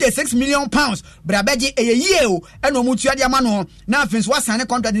 26 million pounds brabeji eyeye o eno mu tuade ama no na afenso wasane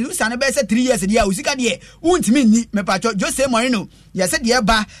contract ni usane be se 3 years dia usika de untimi ni me pacho Jose Mourinho ye se de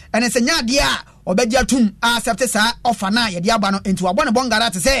ba ene se nya de a obeji atum accept sa offer na ye de aba no enti wabone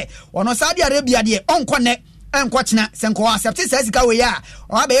bongara te se ono Saudi Arabia de onkone enkwachina senko accept sa sika we ya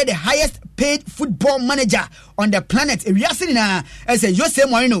o be the highest paid football manager on the planet ewiase na as Jose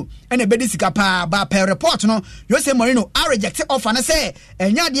Mourinho ene bedi sika pa ba per report no Jose Mourinho a reject offer na say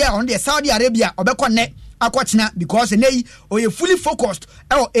enya de on the Saudi Arabia obekone akwachina because nei oye fully focused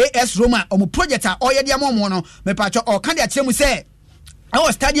AS Roma omo project a oye de amomo no me pacho o kan de achemu say our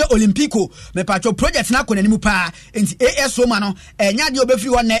Stadio Olimpico me pacho project na konanimu pa enti AS Roma no enya de obefiri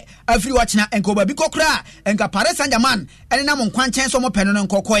wonne afiri wachina enko ba biko kra enka Paris Saint-Germain ene na mo nkwanchen so mo peno no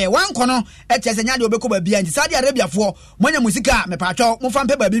nkokoye wanko no etese nya de obeko ba bia enti Saudi Arabia fo monya musika me pacho mo fa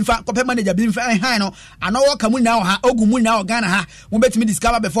mpe ba bi mfa kope manager bi mfa han no anowo kamu na ha ogumu na Ghana ha mo betimi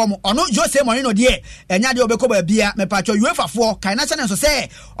discover before mo ono Jose Mourinho de enya de obeko ba bia me pacho UEFA fo kan national so say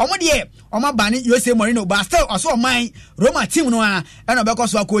omo de omo bani Jose Mourinho ba still oso man Roma team no a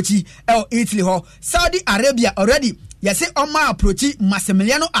because wa coachi Italy ho Saudi Arabia already you say approach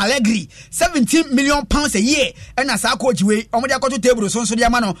Massimiliano Allegri 17 million pounds a year and as a coach we omo dia to table so dia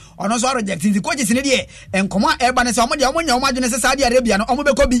ma no ono so reject the coaches ni de enkomo eba ne so omo dia omo nya omo adwene Saudi Arabia no omo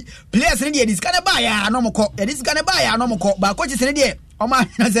be ko bi players ni de dis kan ba ya no mo ko dis kan ba ya no mo ko ba coaches ni de omo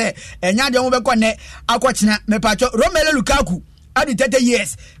na say enya de omo be ko ne akwachina me pacho Romelu Lukaku at 30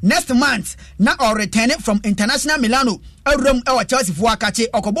 years next month na or return from International Milano awram Chelsea fu akache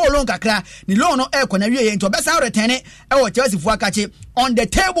okobo loan kakra ni loan no na wie nto besa return Chelsea fu akache on the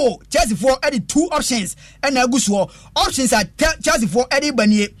table Chelsea fu add two options and aguso options are Chelsea fu add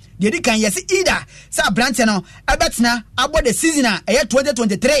banie de kan yes either sa branch no abetna abo the season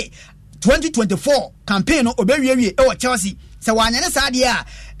 2023-2024 campaign no obewie Chelsea so wanyane saade a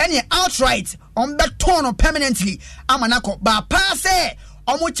any outright on back turn permanently amanako ba pass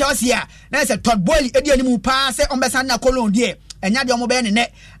omo Chelsea na say Todd Boehly edi animu pass on besa na kolon die enya de omo be ne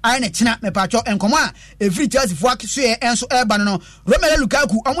aye ne china me pacho enkomo a every Chelsea fo akso e enso eba no Romelu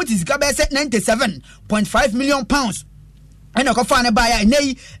Lukaku omo tizika be say 97.5 million pounds ena ko fa ne ba ya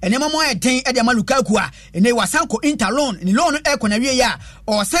nei enema mo eden e de ma Lukaku a nei wasanko interloan ni loan na wie ya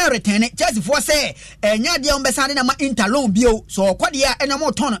o sen return Chelsea for say enya de on besane na ma interloan bio so kwade ya ena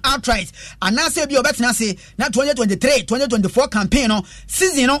mo ton outright anase bio betena se na 2023-2024 campaign no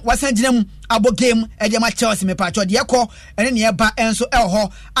season no wasan ginam abo game e de ma Chelsea me pa cho de ko ene ne ba enso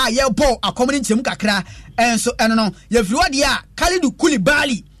ho a ye bo akomni nchemu kakra enso eno no ye firi wade ya Khalidou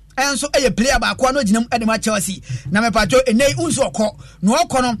Koulibaly enso eye player ba kwa no ginam edema Chelsea na me pacho enei unso okọ no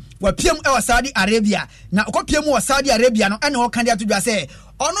okọ no wapiem Saudi Arabia na okopiem Saudi Arabia no ene okan dia to dwa say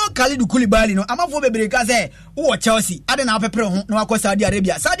ono Khalidou Koulibaly no amafo bebre ka say wo Chelsea ade na opepere ho na wakọ Saudi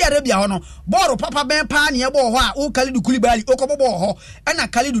Arabia ho no ball papa ben pa ne ebo ho a wo Khalidou Koulibaly okobobo ho ena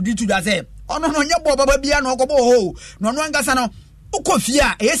Khalidou di to dwa say ono no nye ball baba bia no okobo ho no no angasa no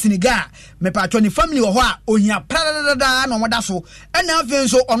ukofia Senegal me pacho ni family wo ho a ohia pradada na omoda so ena afen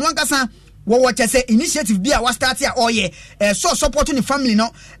so ono ankasa wo chese initiative bia wa start ya oye so support ni family no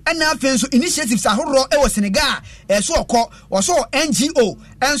ena afen so initiatives ahoro e wo Senegal so okọ wo so NGO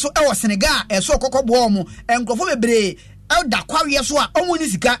enso e wo Senegal so kokọbo omo enkrofo bebre da kwawe so a omo ni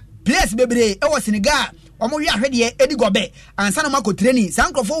sika place bebre e wo Senegal omo wi ahwede edi gobe ansa na mako training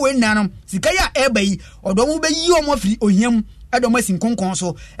sankrofo we nnanom sika ya eba yi odo mo be yi omo firi ohiam edomo sin konkon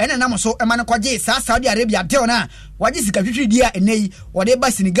so ene nam so emane kwaje sa Saudi Arabia de ona waje sika twitwi dia enei wode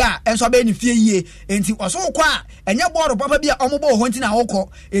ba Senegal enso ba ni fie yie enti oso kwa enye boro papa bia omobo ho nti na wokọ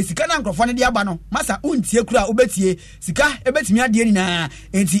esika na nkrofo ne dia ba no masa untie kura obetie sika ebetimi ade ni na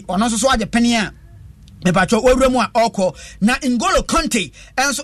enti ono so waje pene a me pacho owura mu a okọ na N'Golo Kante enso